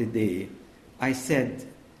end of the day, I said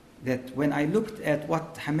that when I looked at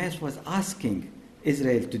what Hamas was asking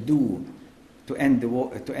Israel to do to end the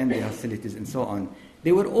war, to end the hostilities and so on,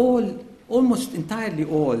 they were all, almost entirely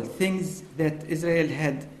all, things that Israel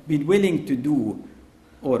had been willing to do,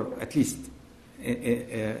 or at least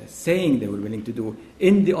saying they were willing to do,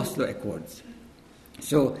 in the Oslo Accords.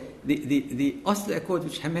 So the Oslo Accords,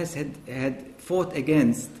 which Hamas had fought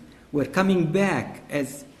against, were coming back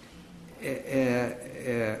as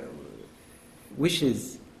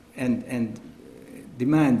wishes and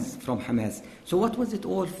demands from Hamas. So what was it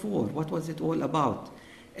all for? What was it all about?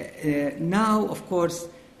 Now, of course,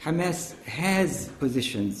 Hamas has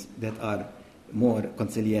positions that are more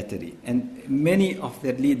conciliatory, and many of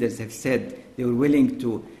their leaders have said they were willing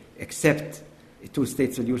to accept a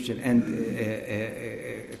two-state solution and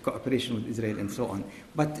cooperation with Israel and so on.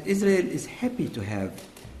 But Israel is happy to have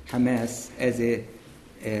Hamas as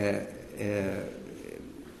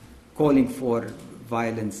calling for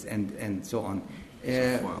violence and so on.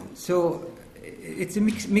 So it's a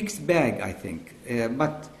mixed bag, I think.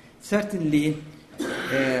 But certainly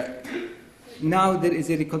now there is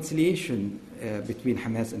a reconciliation between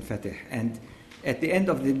Hamas and Fatah. And at the end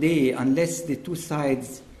of the day, unless the two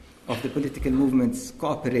sides of the political movements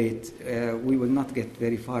cooperate, we will not get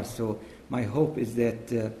very far. So my hope is that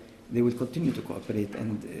they will continue to cooperate,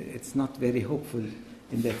 and it's not very hopeful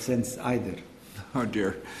in that sense either. Oh,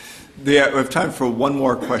 dear. We have time for one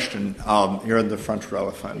more question. You're in the front row,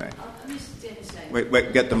 if I may.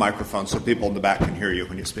 Wait, get the microphone so people in the back can hear you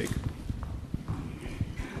when you speak.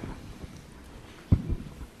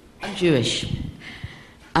 I'm Jewish,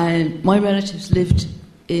 and my relatives lived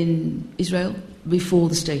in Israel before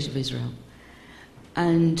the State of Israel.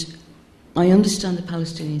 And I understand the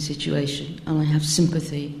Palestinian situation, and I have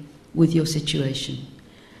sympathy with your situation.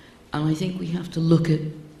 And I think we have to look at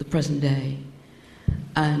the present day.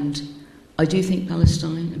 And I do think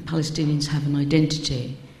Palestine and Palestinians have an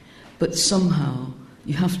identity, but somehow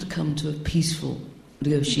you have to come to a peaceful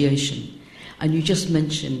negotiation. And you just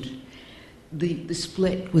mentioned the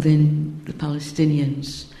split within the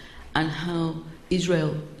Palestinians and how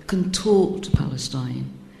Israel can talk to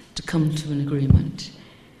Palestine to come to an agreement.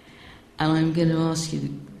 And I'm going to ask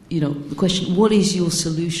you, the question, what is your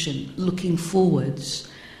solution looking forwards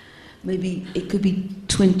maybe it could be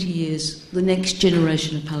 20 years, the next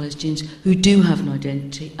generation of Palestinians who do have an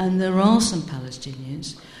identity. And there are some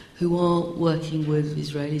Palestinians who are working with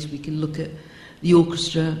Israelis. We can look at the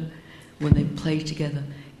orchestra when they play together.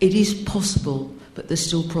 It is possible, but there's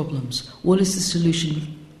still problems. What is the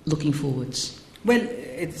solution looking forwards? Well,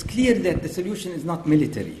 it's clear that the solution is not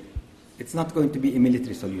military. It's not going to be a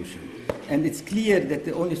military solution. And it's clear that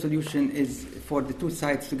the only solution is for the two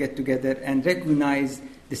sides to get together and recognize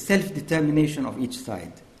the self-determination of each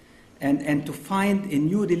side. And to find a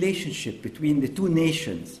new relationship between the two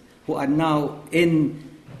nations who are now in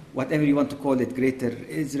whatever you want to call it, Greater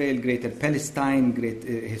Israel, Greater Palestine,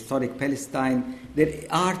 historic Palestine. There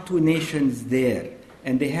are two nations there,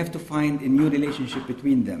 and they have to find a new relationship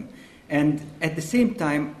between them. And at the same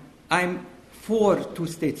time, I'm for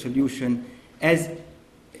two-state solution as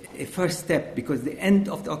a first step, because the end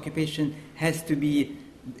of the occupation has to be,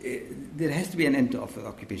 there has to be an end of the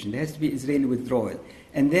occupation. There has to be Israeli withdrawal.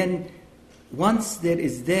 And then once there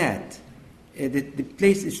is that, the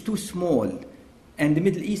place is too small, and the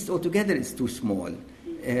Middle East altogether is too small.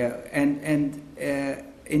 And a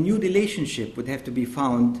new relationship would have to be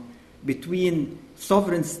found between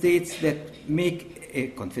sovereign states that make a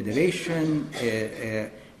confederation,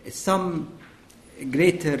 some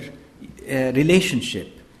greater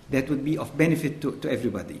relationship that would be of benefit to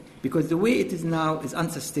everybody. Because the way it is now is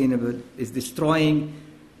unsustainable, is destroying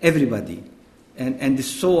everybody and the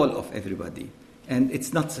soul of everybody. And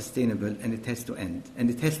it's not sustainable, and it has to end. And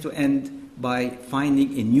it has to end by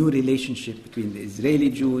finding a new relationship between the Israeli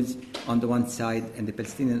Jews on the one side and the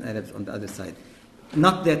Palestinian Arabs on the other side.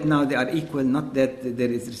 Not that now they are equal, not that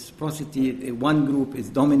there is reciprocity. One group is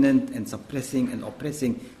dominant and suppressing and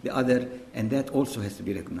oppressing the other, and that also has to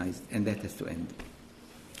be recognized, and that has to end.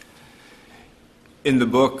 In the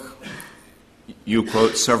book, you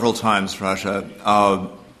quote several times, Raja,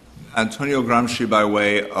 Antonio Gramsci by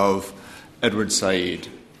way of Edward Said,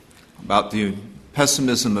 about the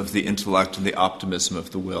pessimism of the intellect and the optimism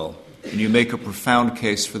of the will. And you make a profound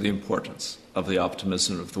case for the importance of the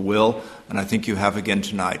optimism of the will, and I think you have again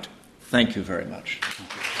tonight. Thank you very much.